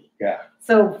reality. Yeah.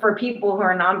 So for people who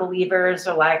are non-believers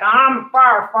or like, I'm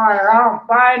fire, I don't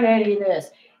find any of this.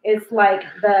 It's like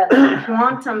the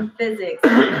quantum physics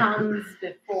comes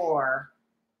before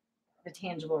the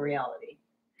tangible reality.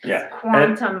 Yeah.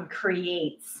 Quantum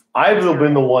creates. I've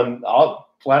been the one,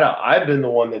 flat out, I've been the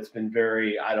one that's been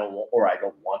very, I don't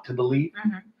want to believe.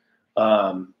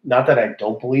 Mm-hmm. Not that I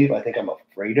don't believe, I think I'm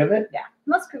afraid of it. Yeah,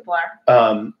 most people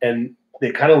are. And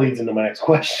it kind of leads into my next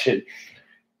question.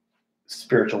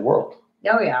 Spiritual world.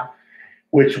 Oh, yeah.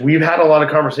 Which we've had a lot of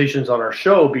conversations on our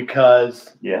show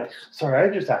because, Yes. sorry,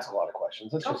 I just ask a lot of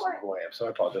questions. That's Go just for it. who I am, so I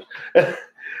apologize.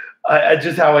 I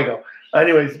just how I go.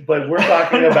 Anyways, but we're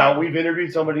talking about, we've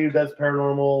interviewed somebody who does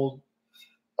paranormal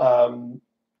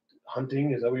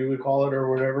hunting, is that what you would call it, or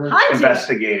whatever? Hunting.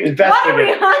 Investigating. What are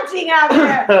we hunting out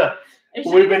there?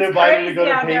 We've been invited to go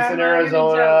to Crazy out there. Payson, I'm not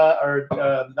gonna Arizona, or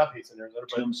not Payson, Arizona,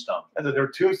 but Tombstone. they're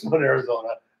Tombstone, Arizona.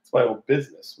 It's my old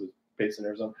business with Payson,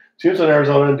 Arizona. Tombstone,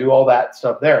 Arizona, and do all that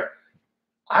stuff there.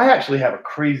 I actually have a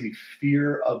crazy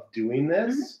fear of doing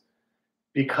this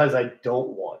because I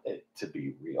don't want it to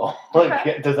be real.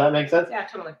 Okay. Does that make sense? Yeah,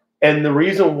 totally. And the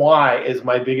reason why is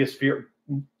my biggest fear.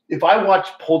 If I watch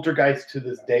Poltergeist to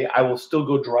this day, I will still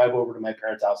go drive over to my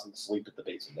parents' house and sleep at the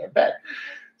base of their bed.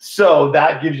 So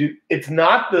that gives you, it's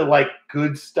not the like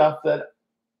good stuff that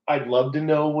I'd love to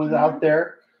know was out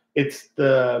there. It's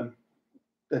the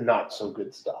not so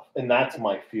good stuff. And that's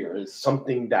my fear, is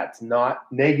something that's not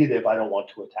negative I don't want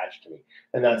to attach to me.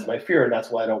 And that's my fear. And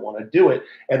that's why I don't want to do it.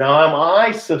 And am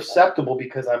I susceptible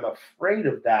because I'm afraid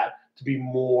of that to be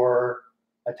more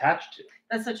attached to?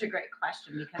 That's such a great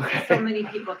question because so many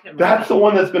people can. That's the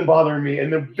one that's been bothering me,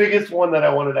 and the biggest one that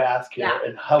I wanted to ask here, Yeah.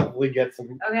 and hopefully get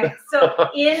some. Okay, so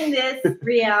in this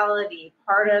reality,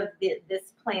 part of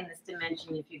this plane, this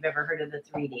dimension, if you've ever heard of the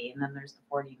 3D, and then there's the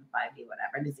 4D and 5D,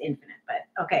 whatever, and it's infinite.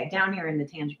 But okay, down here in the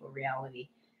tangible reality,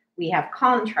 we have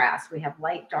contrast. We have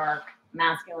light, dark,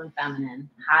 masculine, feminine,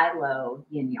 high, low,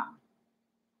 yin, yang.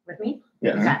 With me?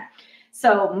 Yes. Okay.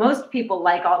 So most people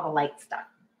like all the light stuff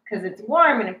because it's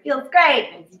warm and it feels great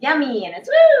and it's yummy and it's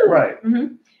woo. Right.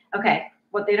 Mm-hmm. Okay.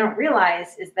 What they don't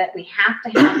realize is that we have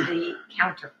to have the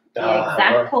counter, the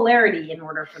exact polarity in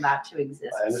order for that to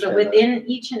exist. So within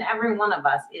each and every one of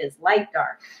us is light,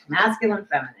 dark, masculine,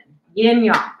 feminine, yin,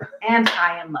 yang, and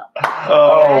high and low.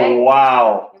 Oh, Okay?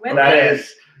 wow. You with me?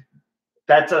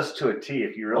 That's us to a T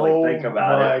if you really think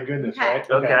about my it. goodness, Okay.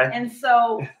 right? Okay. And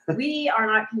so we are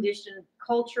not conditioned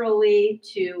culturally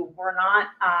we're not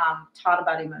taught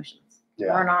about emotions.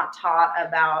 Yeah. We're not taught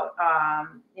about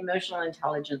emotional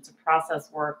intelligence or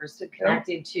process work or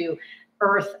connected to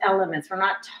earth elements. We're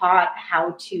not taught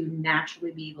how to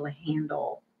naturally be able to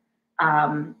handle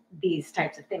these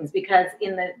types of things because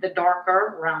in the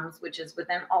darker realms, which is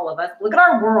within all of us, look at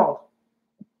our world.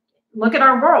 Look at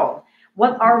our world.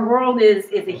 What our world is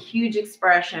a huge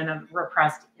expression of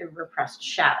repressed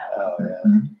shadow. Oh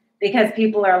yeah. Because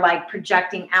people are like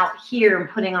projecting out here and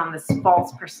putting on this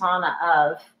false persona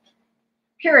of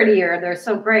purity, or they're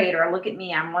so great, or look at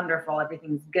me, I'm wonderful,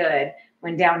 everything's good,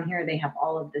 when down here they have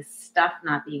all of this stuff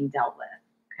not being dealt with.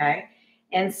 Okay.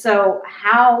 And so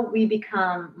how we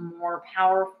become more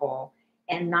powerful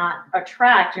and not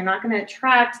attract, you're not going to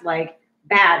attract like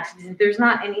bad. There's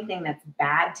not anything that's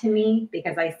bad to me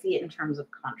because I see it in terms of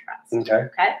contrast. Okay.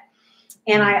 Okay.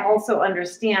 And I also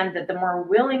understand that the more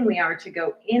willing we are to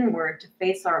go inward to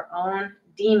face our own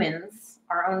demons,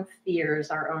 our own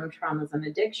fears, our own traumas and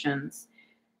addictions,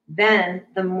 then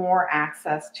the more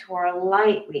access to our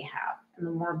light we have, and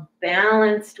the more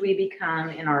balanced we become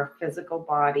in our physical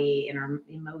body, in our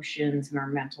emotions, in our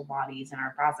mental bodies, in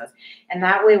our process. And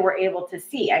that way we're able to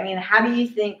see. I mean, how do you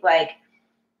think, like,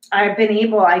 I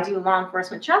do law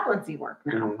enforcement chaplaincy work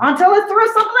now until I throw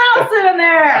something else in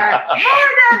there. More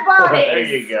dead bodies. There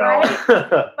you go.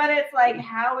 Right? But it's like,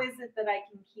 how is it that I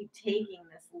can keep taking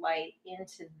this light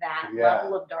into that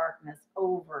level of darkness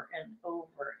over and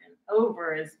over and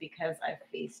over, is because I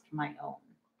faced my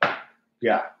own.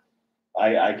 Yeah.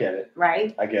 I get it.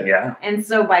 Right? I get it. Yeah. And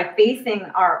so by facing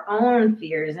our own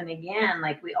fears, and again,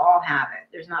 like, we all have it.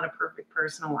 There's not a perfect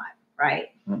person alive. Right.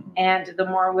 Mm-hmm. And the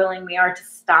more willing we are to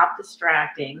stop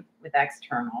distracting with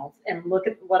externals and look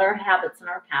at what our habits and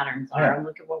our patterns are, and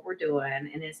look at what we're doing.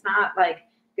 And it's not like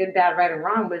good, bad, right, or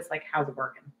wrong, but it's like, how's it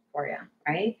working for you?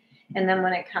 Right. And then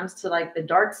when it comes to like the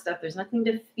dark stuff, there's nothing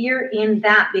to fear in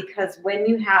that, because when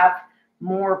you have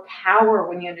more power,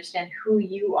 when you understand who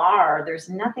you are, there's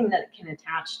nothing that can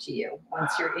attach to you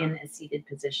once you're in a seated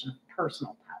position of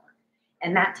personal power.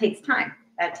 And that takes time.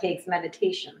 That takes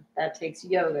meditation. That takes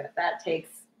yoga. That takes,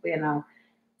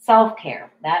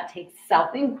 self-care. That takes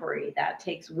self-inquiry. That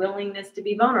takes willingness to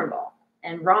be vulnerable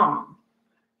and wrong.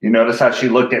 You notice how she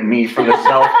looked at me for the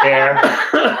self-care?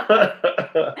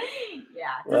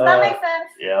 Yeah. Does that make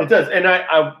sense? Yeah. It does. And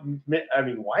I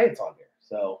mean, Wyatt's on here.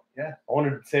 So yeah, I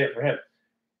wanted to say it for him.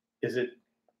 Is it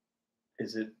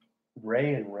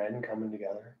Rey and Ren coming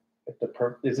together?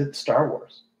 Is it Star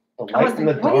Wars? The light and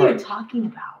the dark. What are you talking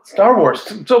about? Star Wars.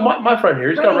 So my friend here,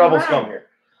 he's got Rebel Scum here.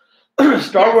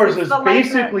 Star Wars is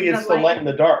basically the light and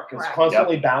the dark. It's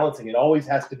constantly balancing. It always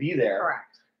has to be there.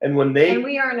 Correct. And when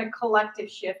we are in a collective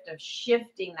shift of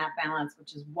shifting that balance,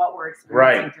 which is what we're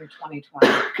experiencing through 2020.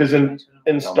 Because in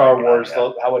Star Wars,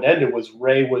 how it ended was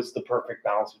Rey was the perfect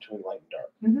balance between light and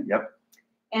dark. Mm-hmm. Yep.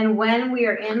 And when we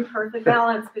are in perfect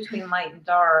balance between light and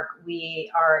dark, we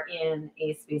are in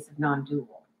a space of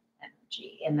non-dual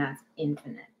energy, and that's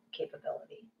infinite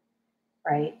capability,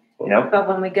 right? Yep. But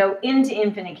when we go into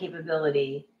infinite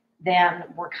capability, then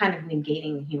we're kind of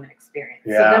negating the human experience.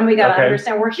 Yeah. So then we got to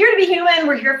understand we're here to be human.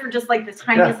 We're here for just like this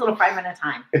tiniest little 5 minute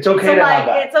time. It's okay to have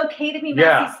that. It's okay to be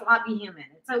messy, sloppy human.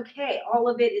 It's okay. All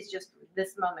of it is just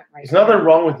this moment right now. There's nothing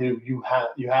wrong with you. You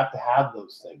have to have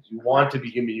those things. You want to be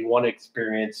human. You want to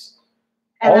experience.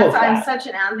 And I'm such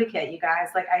an advocate, you guys.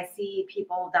 Like, I see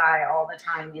people die all the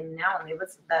time, and it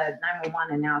was the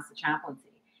 911, and now it's the chaplaincy.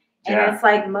 And it's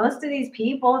like, most of these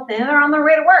people, they're on their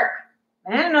way to work.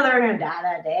 They didn't know they were going to die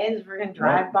that day. They're going to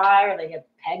drive by, or they get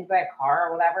pegged by a car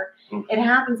or whatever. It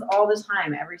happens all the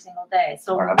time, every single day.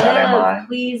 So live,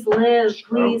 please live,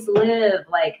 please live.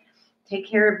 Like, take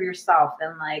care of yourself,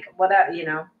 and like,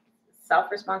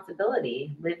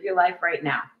 self-responsibility. Live your life right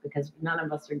now, because none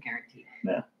of us are guaranteed.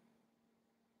 Yeah.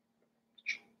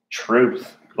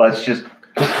 Truth. Let's just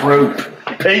truth.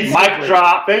 Mic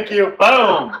drop. Thank you.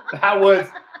 Boom. That was,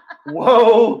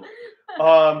 whoa.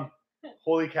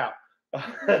 Holy cow.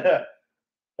 That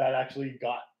actually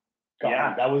got me.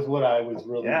 That was what I was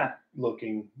really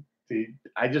looking to.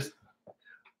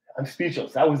 I'm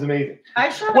speechless. That was amazing.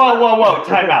 Whoa.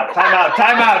 Time out.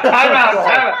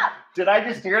 Did I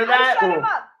just hear that? Shut him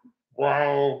up.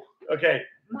 Whoa. Okay.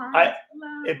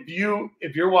 If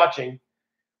you're watching,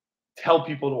 tell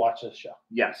people to watch this show.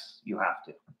 Yes, you have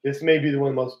to. This may be one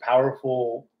of the most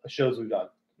powerful shows we've done.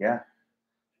 Yeah.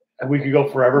 And we could go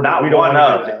forever. Not but we don't one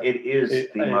want to of. It is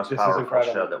the most powerful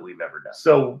show that we've ever done.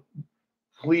 So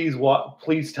please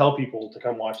tell people to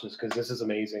come watch this, because this is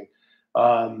amazing.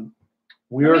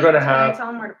 We are going to have. Can I tell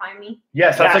them where to find me?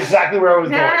 Yes, that's exactly where I was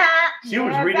going. She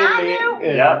was reading me.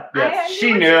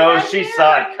 She knew. She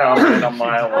saw it coming a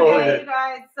mile away. Okay, you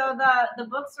guys. So the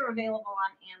books are available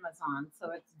on Amazon.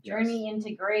 So it's Journey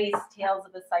into Grace, Tales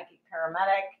of a Psychic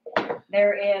Paramedic.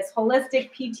 There is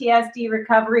Holistic PTSD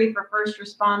Recovery for First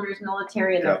Responders,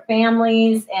 Military, and their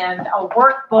families, and a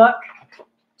workbook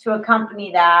to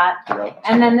accompany that. Yep.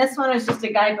 And then this one is just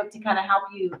a guidebook to kind of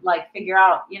help you like figure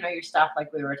out, your stuff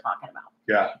like we were talking about.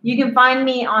 Yeah. You can find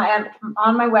me on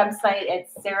my website at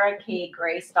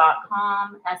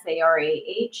sarahkgrace.com,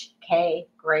 SARAHK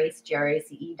Grace,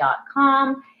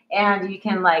 GRACE.com. And you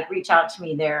can like reach out to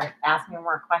me there, ask me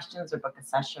more questions or book a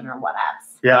session or what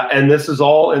else. Yeah, and this is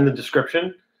all in the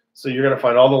description. So you're going to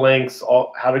find all the links,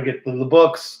 all how to get the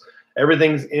books.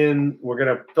 Everything's in. We're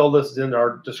going to fill this in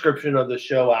our description of the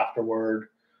show afterward,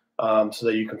 so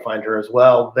that you can find her as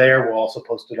well. There, we'll also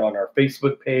post it on our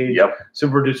Facebook page. Yep.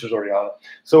 Super Producer's already on it.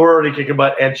 So we're already kicking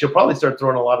butt, and she'll probably start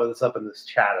throwing a lot of this up in this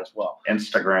chat as well.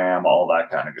 Instagram, all that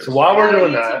kind of good So stuff. while we're Yeah,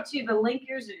 doing YouTube that, too, the link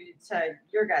yours to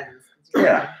your guys'.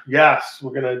 Yeah. yes,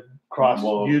 we're going to cross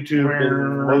Well, YouTube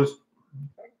and most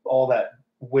all that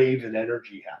wave and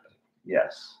energy happening.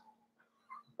 Yes.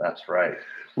 That's right.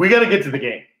 We got to get to the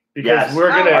game because Yes. we're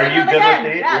going to. Are you good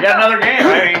with these? Yeah, We got another game.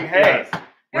 I mean, hey, Yes.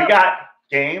 we got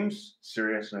games,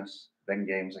 seriousness, then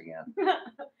games again.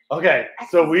 Okay,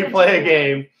 so we play a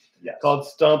game Yes. called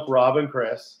Stump Rob and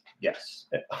Chris. Yes.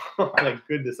 Oh my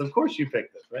goodness! Of course you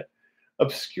picked this, right?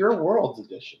 Obscure Worlds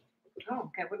edition. Oh,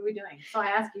 okay. What are we doing? So I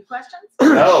ask you questions?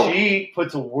 No. She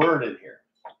puts a word in here,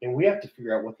 and we have to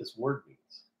figure out what this word means.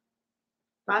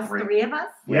 Us, three of us?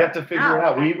 We Yeah. have to figure it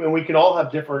out. okay. We can all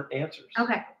have different answers.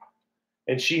 Okay.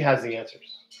 And she has the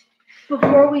answers.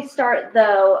 Before we start,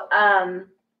 though,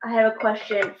 I have a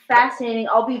question. Fascinating.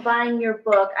 I'll be buying your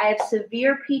book. I have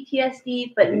severe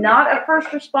PTSD, but not a first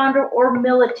responder or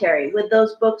military. Would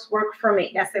those books work for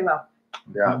me? Yes, they will.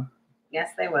 Yeah.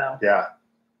 Yes, they will. Yeah.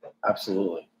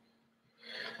 Absolutely.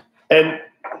 And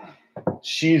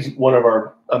she's one of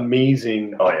our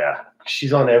amazing. Oh yeah.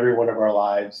 She's on every one of our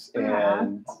lives, Yeah.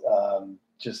 and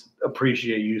just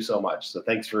appreciate you so much. So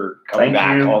thanks for coming Thank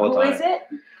back you. all the Who time. is it?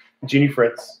 Jeannie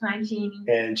Fritz, Hi, Jeannie.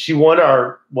 and she won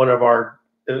one of our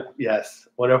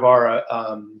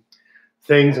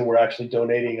things, and we're actually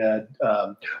donating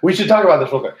a. We should talk about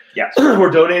this real quick. Yes. We're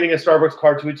donating a Starbucks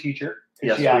card to a teacher.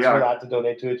 Yes, She we asked for are. that to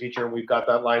donate to a teacher, and we've got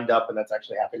that lined up, and that's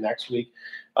actually happening next week.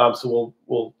 So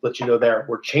we'll let you know there.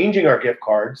 We're changing our gift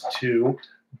cards to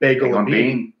Bagel and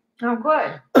Bean. Oh,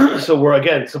 good. So we're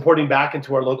again supporting back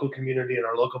into our local community and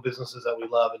our local businesses that we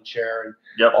love and share and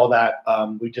Yep. all that.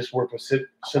 We just work with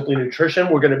Simply Nutrition.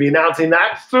 We're going to be announcing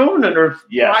that soon, and there's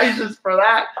Yes. prizes for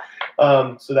that.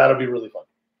 So that'll be really fun.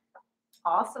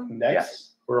 Awesome. Next,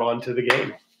 Yes. we're on to the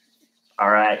game.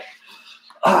 All right.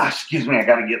 Excuse me. I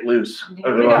got to get loose.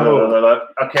 Here we go.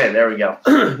 Okay. There we go.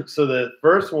 So the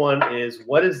first one is,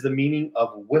 what is the meaning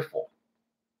of wiffle?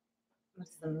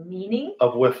 What's the meaning?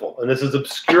 Of wiffle, and this is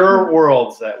obscure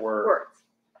worlds that were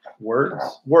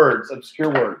Words. words, obscure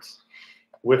words.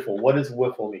 Wiffle. What does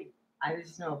wiffle mean? I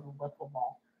just know of a wiffle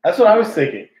ball. That's what I was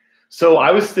thinking. So I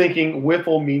was thinking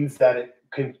wiffle means that it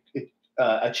can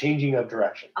a changing of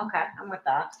direction. Okay, I'm with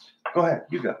that. Go ahead.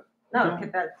 You go. No,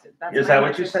 that's Is my that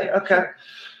what you answer, say? too. Okay. Sure.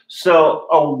 So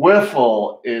a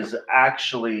wiffle is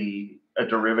actually a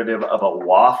derivative of a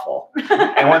waffle.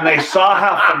 And when they saw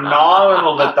how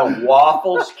phenomenal that the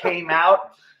waffles came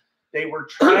out, they were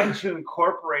trying to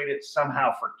incorporate it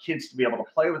somehow for kids to be able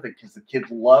to play with it, because the kids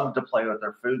loved to play with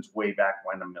their foods way back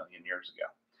when, a million years ago.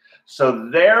 So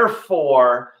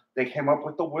therefore, they came up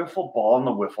with the wiffle ball and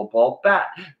the wiffle ball bat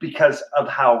because of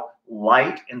how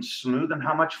light and smooth and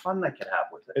how much fun they could have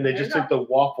with it. And they There just you took the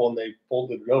waffle and they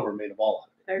folded it over and made a ball.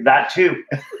 There- That too.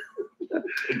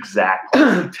 Exactly.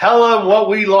 Tell them what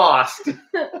we lost.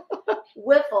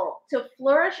 Wiffle. To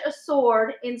flourish a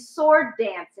sword in sword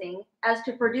dancing as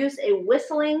to produce a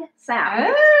whistling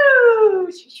sound. Oh.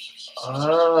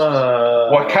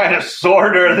 Ah. What kind of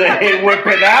sword are they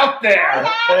whipping out there?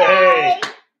 Hey.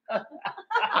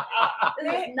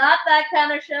 This is not that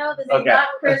kind of show. This is Okay, not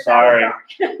Chris. sorry.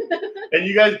 And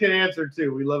you guys can answer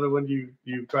too. We love it when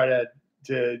you try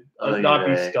to Oh, not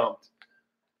be yeah. stumped.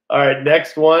 All right,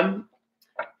 next one.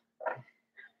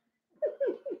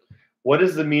 What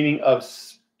is the meaning of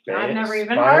I've never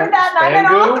even heard that. and I've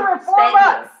been all through 4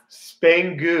 Spangu. books.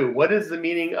 Spangu. What is the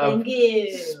meaning of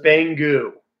Spangu.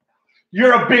 Spangu?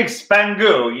 You're a big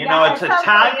spangu. You know, Yeah, it's it sounds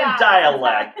Italian like that.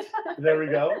 dialect. There we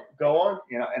go. Go on.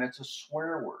 You know, and it's a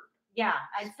swear word. Yeah,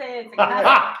 I'd say it's a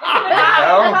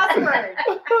cuss word.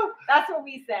 That's what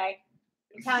we say.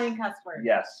 Italian cuss word.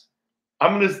 Yes.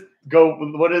 I'm gonna go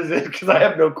with what is it? Because I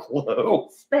have no clue.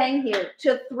 Spang here.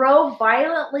 To throw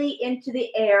violently into the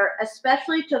air,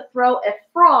 especially to throw a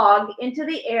frog into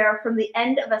the air from the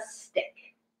end of a stick.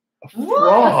 A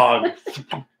frog.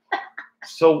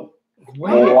 So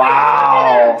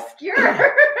Wow.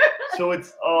 Obscure. so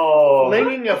it's Oh.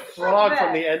 flinging a frog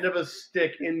from the end of a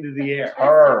stick into the air.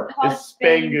 Her. Called It's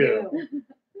Spangu.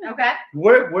 Okay.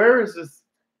 Where is this?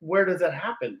 Where does that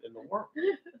happen in the world?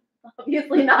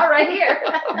 Obviously not right here.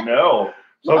 No.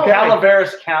 Oh, Okay.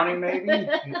 Calaveras County, maybe?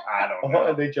 I don't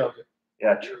know. They jumped it.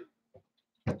 Yeah, true.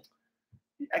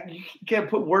 You can't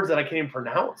put words that I can't even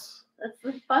pronounce. That's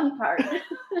the fun part.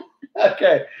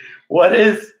 Okay. What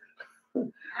is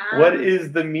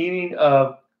the meaning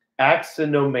of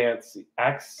axinomancy?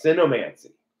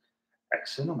 Axinomancy.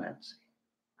 Axinomancy.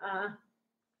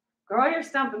 Girl, you're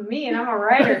stumping me, and I'm a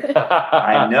writer.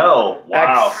 I know.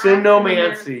 Wow.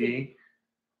 Axinomancy.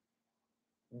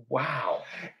 Wow.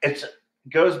 It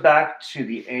goes back to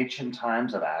the ancient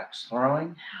times of axe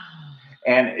throwing.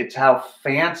 And it's how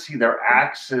fancy their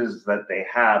axes that they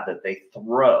have that they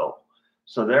throw.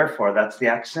 So therefore, that's the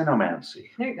axinomancy.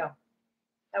 There you go.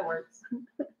 That works.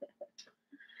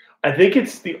 I think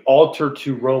it's the altar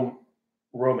to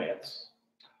romance.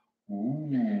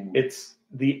 Ooh. It's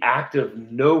the act of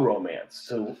no romance.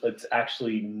 So it's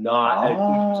actually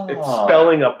not, it's Ah.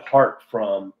 spelling apart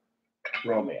from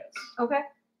romance. Okay.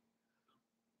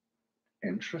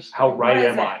 Interesting. How right What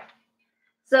is am it? I?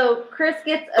 So Chris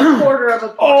gets a quarter of a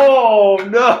point. Oh,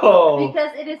 no.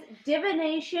 Because it is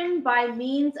divination by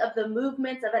means of the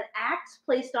movements of an axe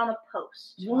placed on a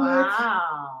post.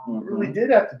 Wow. It really did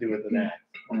have to do with an act.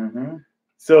 Mm-hmm.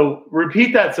 So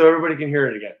repeat that so everybody can hear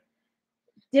it again.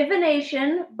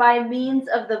 Divination by means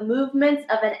of the movements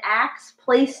of an axe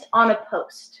placed on a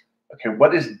post. Okay,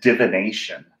 what is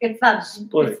divination? It's that.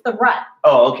 Split. It's the rut.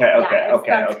 Oh, okay, okay, Yeah, it's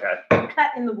okay, that- okay.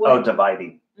 Cut in the wood. Oh,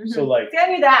 dividing. So like I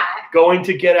knew that. going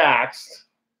to get axed,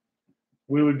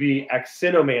 we would be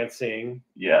axinomancing,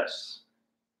 Yes.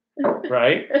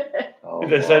 right? Oh,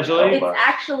 Essentially? It's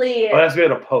actually, Oh, it has to be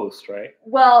at a post, right?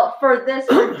 well, for this,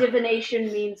 for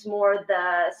divination means more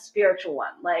the spiritual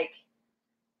one, like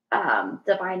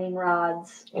divining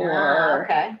rods or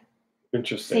Okay.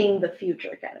 Interesting. seeing the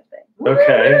future kind of thing.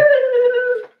 Okay.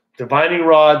 Woo! Divining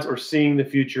rods or seeing the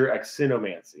future,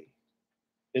 axinomancy.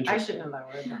 I Interesting. should know that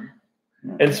word. Then.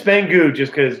 And spangu,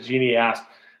 just because Jeannie asked,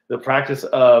 the practice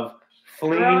of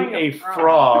flinging Throwing a a frog.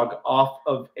 frog off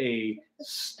of a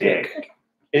stick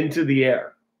into the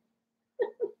air.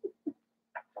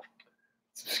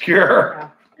 It's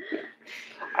obscure.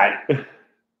 I,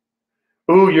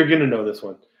 Ooh, you're gonna know this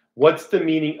one. What's the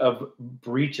meaning of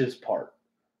breeches part?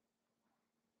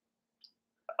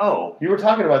 oh, You were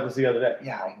talking about this the other day.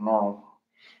 yeah, I know.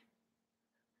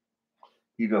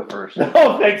 You go first.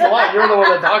 Oh, thanks a lot. You're the one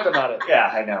that talked about it. Yeah,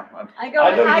 I know. I go.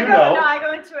 I know I you go. know. No, I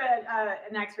go into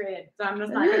an X-rated, so I'm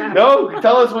just not gonna. No,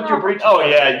 tell us what your breeches Oh, part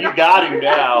yeah, is. you got him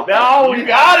now. No, you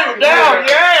got him now.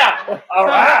 Yeah. All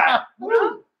right.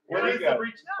 No, What is the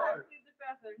breeches no, part? leave the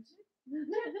bathroom.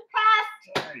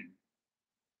 Pass.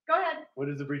 Go ahead. What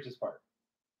is the breeches part?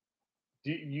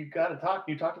 You got to talk.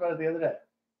 You talked about it the other day.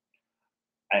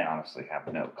 I honestly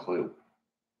have no clue.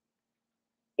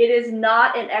 It is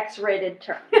not an X-rated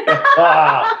term.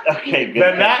 Ah, Okay, good.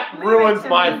 then that ruins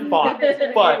my thought. Leave it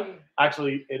to But me.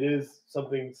 actually, it is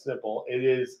something simple. It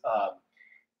is.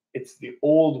 It's the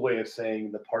old way of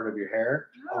saying the part of your hair,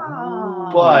 Oh.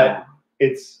 but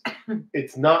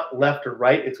it's not left or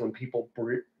right. It's when people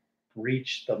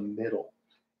breach the middle.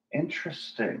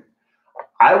 Interesting.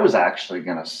 I was actually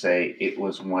going to say it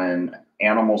was when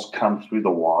animals come through the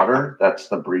water. That's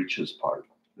the breeches part.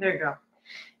 There you go.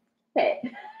 Okay.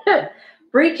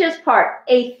 Breeches part,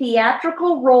 a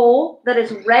theatrical role that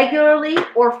is regularly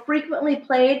or frequently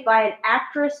played by an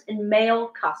actress in male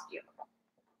costume.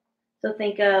 So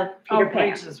think of Peter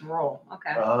Pan. Breeches roll.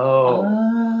 Okay. Oh.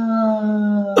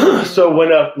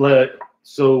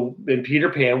 So in Peter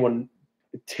Pan, when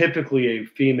typically a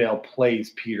female plays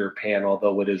Peter Pan,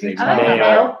 although it is a Oh, male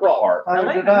male role. part. How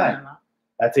like did that. I?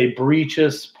 That's a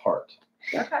breeches part.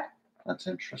 Okay. That's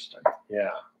interesting. Yeah,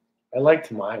 I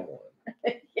liked my one.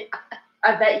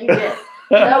 I bet you did.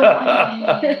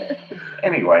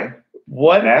 Anyway,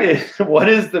 What Next.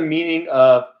 is the meaning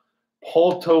of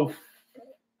poltophagy?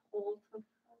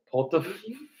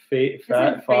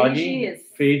 Isn't phagy is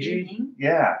speaking,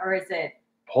 yeah. or is it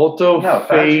No,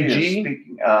 phagy is Poltophagy.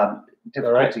 speaking.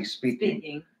 Difficulty speaking.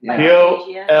 speaking? Yeah.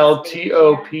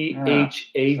 Poltophagy.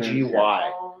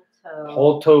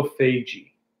 Poltophagy.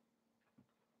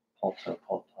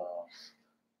 Polto.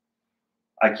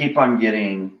 I keep on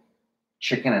getting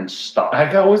chicken and stock.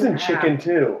 I was in chicken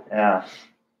too. Yeah.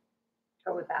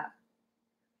 Go with that.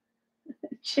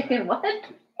 Chicken what?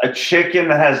 A chicken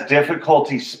that has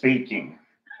difficulty speaking.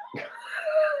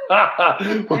 There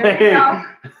you go.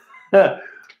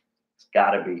 It's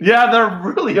gotta be. Yeah, they're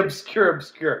really obscure.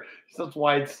 That's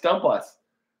why it stump us.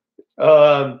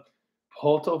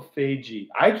 Poltophagy.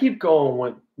 I keep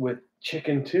going with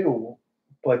chicken too,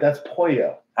 but that's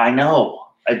pollo. I know.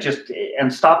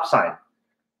 And stop sign.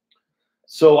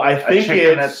 So I A think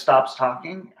chicken that it's. stops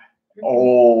talking.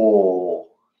 Oh.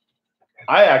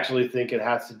 I actually think it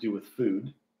has to do with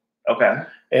food. Okay.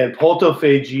 And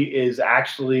poltophagy is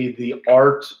actually the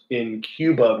art in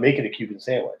Cuba of making a Cuban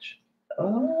sandwich.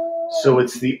 Oh. So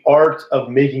it's the art of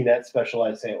making that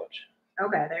specialized sandwich.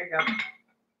 Okay, there you go.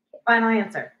 Final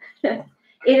answer. It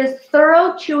is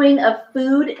thorough chewing of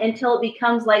food until it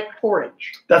becomes like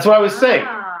porridge. That's what I was saying.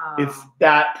 Ah. It's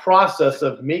that process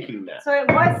of making that. So it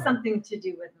was something to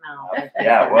do with mouth.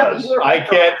 Yeah, it was. You were I right.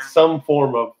 get some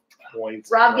form of points.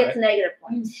 Rob right? gets negative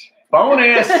points.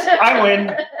 Bonus. I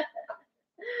win.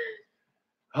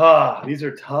 Ah, these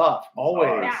are tough.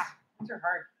 Always. Yeah, these are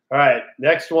hard. All right,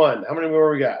 next one. How many more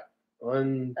we got?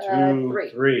 1, 2, Three.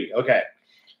 3. Okay.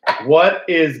 What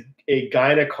is a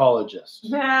gynecologist?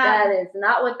 That is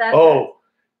not what that Oh,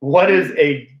 what is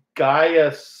a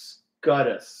Gaius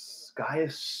scutus?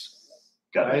 Gaius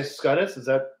scutus? Is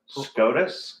that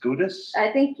Scotus? Scutus?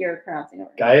 I think you're pronouncing it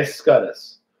right. Gaius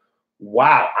scutus?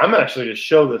 Wow, I'm actually going to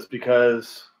show this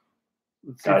because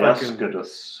let's see if I Gaius can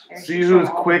Scutus. see who's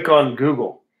quick on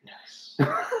Google. Yes.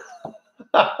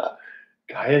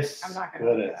 Gaius I'm not gonna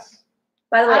look it up. scutus.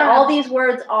 By the way, I don't all know. these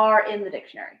words are in the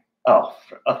dictionary. Oh,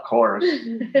 of course.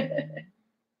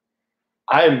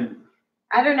 I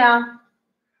don't know.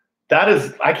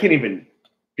 I can't even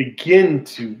begin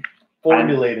to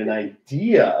formulate an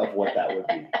idea of what that would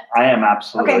be. I am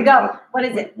absolutely. Okay, go. What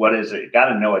is it? What is it? You got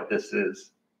to know what this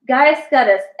is. Gaius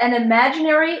scutus, an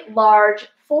imaginary, large,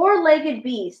 four-legged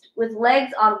beast with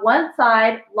legs on one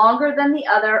side longer than the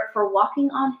other for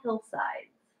walking on hillsides.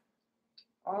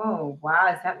 Oh, wow.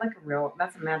 Is that like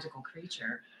that's a magical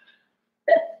creature.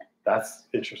 That's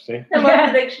interesting. I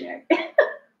love the dictionary.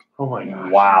 Oh my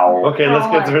gosh. Wow. Okay, let's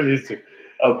get through these two.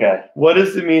 Okay. What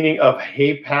is the meaning of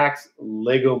Hapax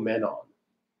legomenon?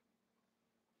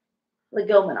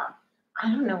 Legomenon. I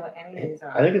don't know what any of these I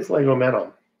are. think it's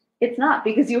legomenon. It's not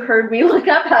because you heard me look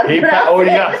up how to Hey, pronounce oh, it.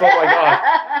 yes, oh my gosh.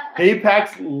 Hapax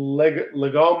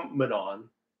legomenon.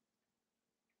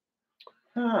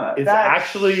 Huh, It's that's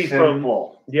actually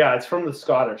simple. Yeah, it's from the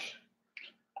Scottish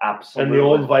Absolutely. and the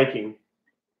old Viking.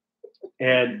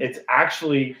 And it's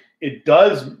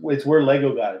where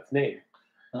Lego got its name.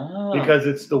 Oh. Because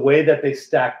it's the way that they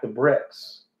stack the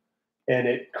bricks. And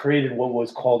it created what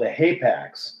was called a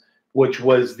hapax, which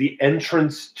was the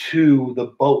entrance to the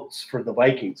boats for the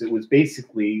Vikings. It was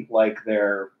basically like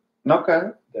their Okay.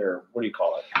 what do you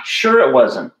call it? Sure, it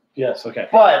wasn't. Yes, okay.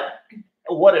 But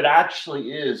what it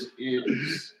actually is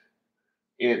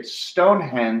it's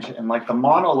Stonehenge, and like the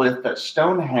monolith that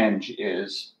Stonehenge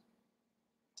is,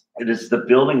 it is the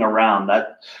building around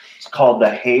that. It's called the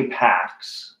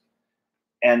Hapax.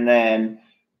 And then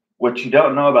what you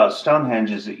don't know about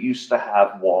Stonehenge is it used to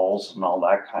have walls and all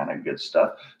that kind of good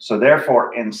stuff. So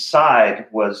therefore, inside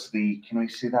was can we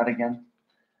see that again?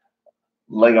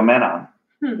 Legomenon.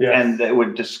 Yes. And they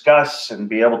would discuss and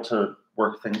be able to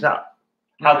work things out.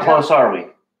 How close are we?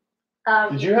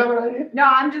 Did you have an idea? No,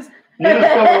 I'm just. You just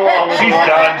go along with She's it.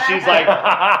 done. She's like,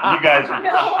 you guys are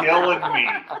No. killing me.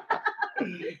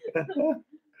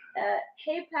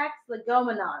 Hapax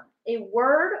legomenon, a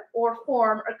word or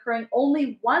form occurring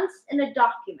only once in a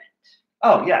document.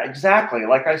 Oh, yeah, exactly.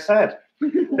 Like I said.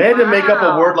 They had to make up a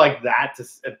Wow. word like that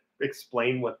to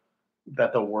explain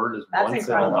that the word is That's once in a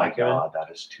incredible. Oh my document. God,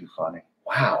 that is too funny.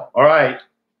 Wow. All right.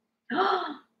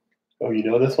 Oh, you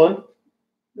know this one?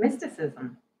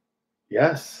 Mysticism.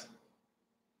 Yes.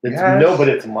 It's Yes. no, but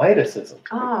it's Misticism.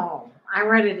 Oh, I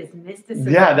read it as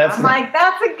mysticism. Yeah, that's- I'm like,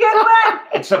 that's a good one.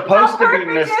 It's supposed to be How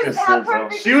perfect is that? mysticism.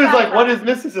 Perfect. She was like, "What is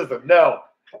mysticism?" No,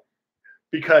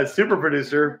 because super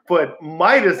producer put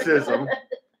Misticism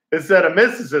instead of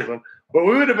mysticism. But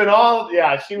we would have been all,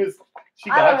 yeah. She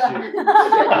got I you. don't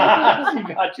know.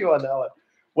 She got you on that one.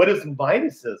 What is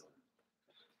Misticism?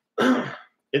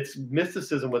 It's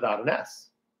mysticism without an S.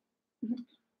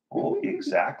 Oh,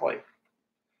 exactly.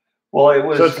 Well, it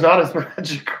was. So it's not as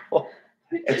magical.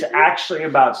 It's actually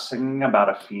about singing about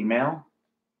a female.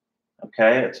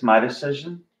 Okay, it's my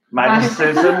decision. My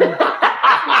decision.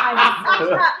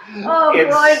 Oh,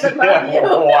 It's- Roy, I love you.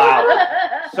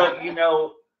 Wow. So you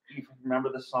remember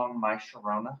the song "My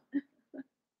Sharona"?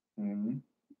 Mm-hmm.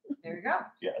 There we go.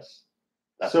 Yes.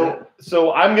 That's So it.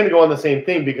 so I'm going to go on the same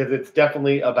thing because it's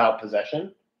definitely about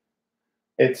possession.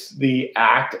 It's the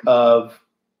act of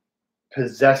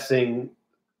possessing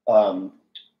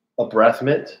a breath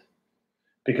mint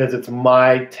because it's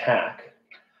my tack.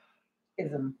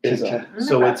 Ism. Ism.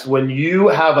 So it's when you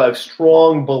have a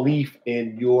strong belief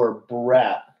in your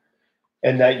breath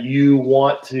and that you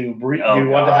want to breathe, Oh, you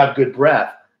want to God. have good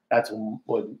breath. That's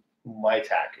what my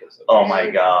tack is. Oh my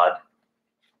God.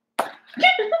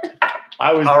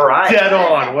 I was All right. dead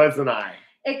on, wasn't I?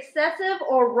 Excessive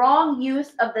or wrong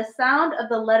use of the sound of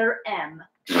the letter M.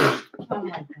 Oh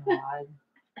my god.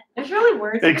 There's really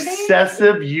words. for days?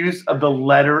 Excessive use of the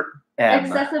letter M.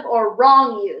 Excessive or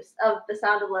wrong use of the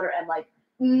sound of letter M, like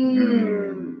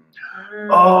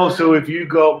Oh, so if you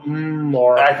go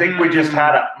or I think we just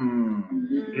had a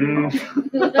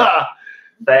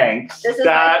thanks. This is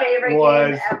that my favorite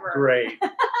was game ever. great.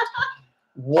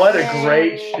 What a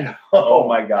great show! Oh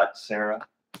my God, Sarah,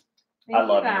 Thank I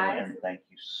love you guys. and thank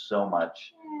you so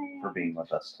much for being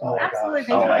with us Oh tonight. my Absolutely. gosh.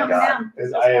 Thanks Oh for my coming God. down. This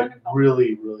is I wonderful.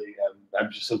 really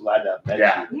I'm just so glad that I met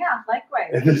Yeah. you. Yeah,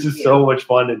 likewise. And this Thank is you. so much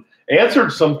fun and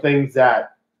answered some things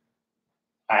that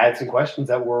I had some questions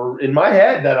that were in my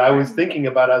head that I was thinking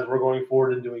about as we're going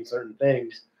forward and doing certain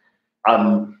things.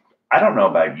 I don't know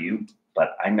about you,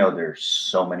 but I know there's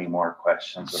so many more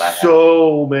questions that I have.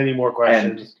 So many more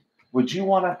questions. Would you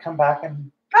want to come back and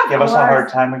Of give us a course. hard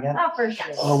time again? Oh, for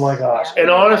sure. Oh my gosh. Yeah.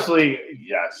 And honestly,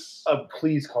 Yes.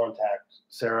 please contact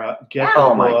Sarah. Get Oh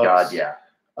the my books. God, yeah.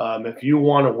 If you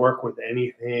want to work with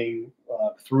anything,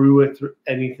 through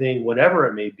anything, whatever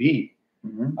it may be,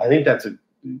 Mhm. I think that's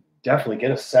definitely get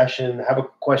a session, have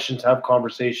questions, have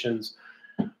conversations,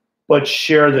 but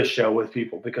share the show with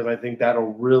people because I think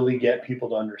that'll really get people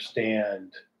to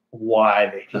understand why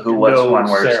they The need who, to what's, know when,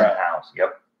 where's, and Sarah. hows.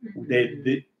 Yep.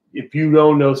 If you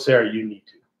don't know Sarah, you need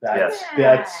to. Yes.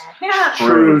 That's Yeah.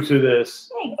 true to this.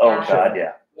 Thanks, Oh guys. God,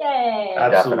 yeah. Yay.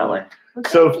 Absolutely. Definitely. Well,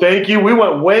 So thank you. We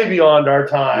went way beyond our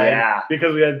time Yeah.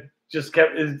 because we had just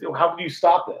kept. How do you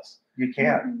stop this? You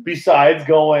can. Besides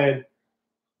going,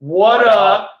 what What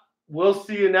up? up? We'll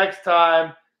see you next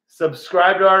time.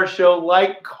 Subscribe to our show,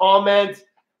 like, comment,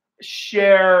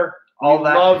 share. All We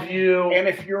that. love you. And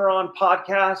if you're on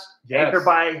podcast, Yes. Anchor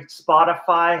by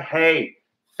Spotify, hey,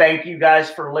 thank you guys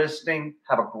for listening.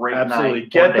 Have a great Absolutely. night.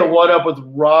 Get the One day. What Up with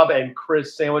Rob and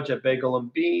Chris sandwich at Bagel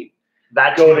and Bean.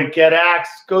 That Go too. to Get Axe.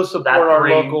 Go support That our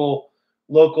three.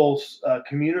 local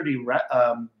community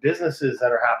businesses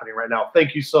that are happening right now.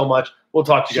 Thank you so much. We'll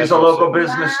talk to you guys. She's a real local soon.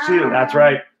 business too. That's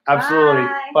right. Absolutely.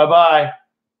 Bye. Bye-bye.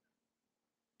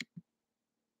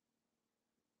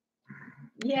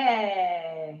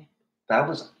 Yay. That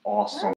was awesome.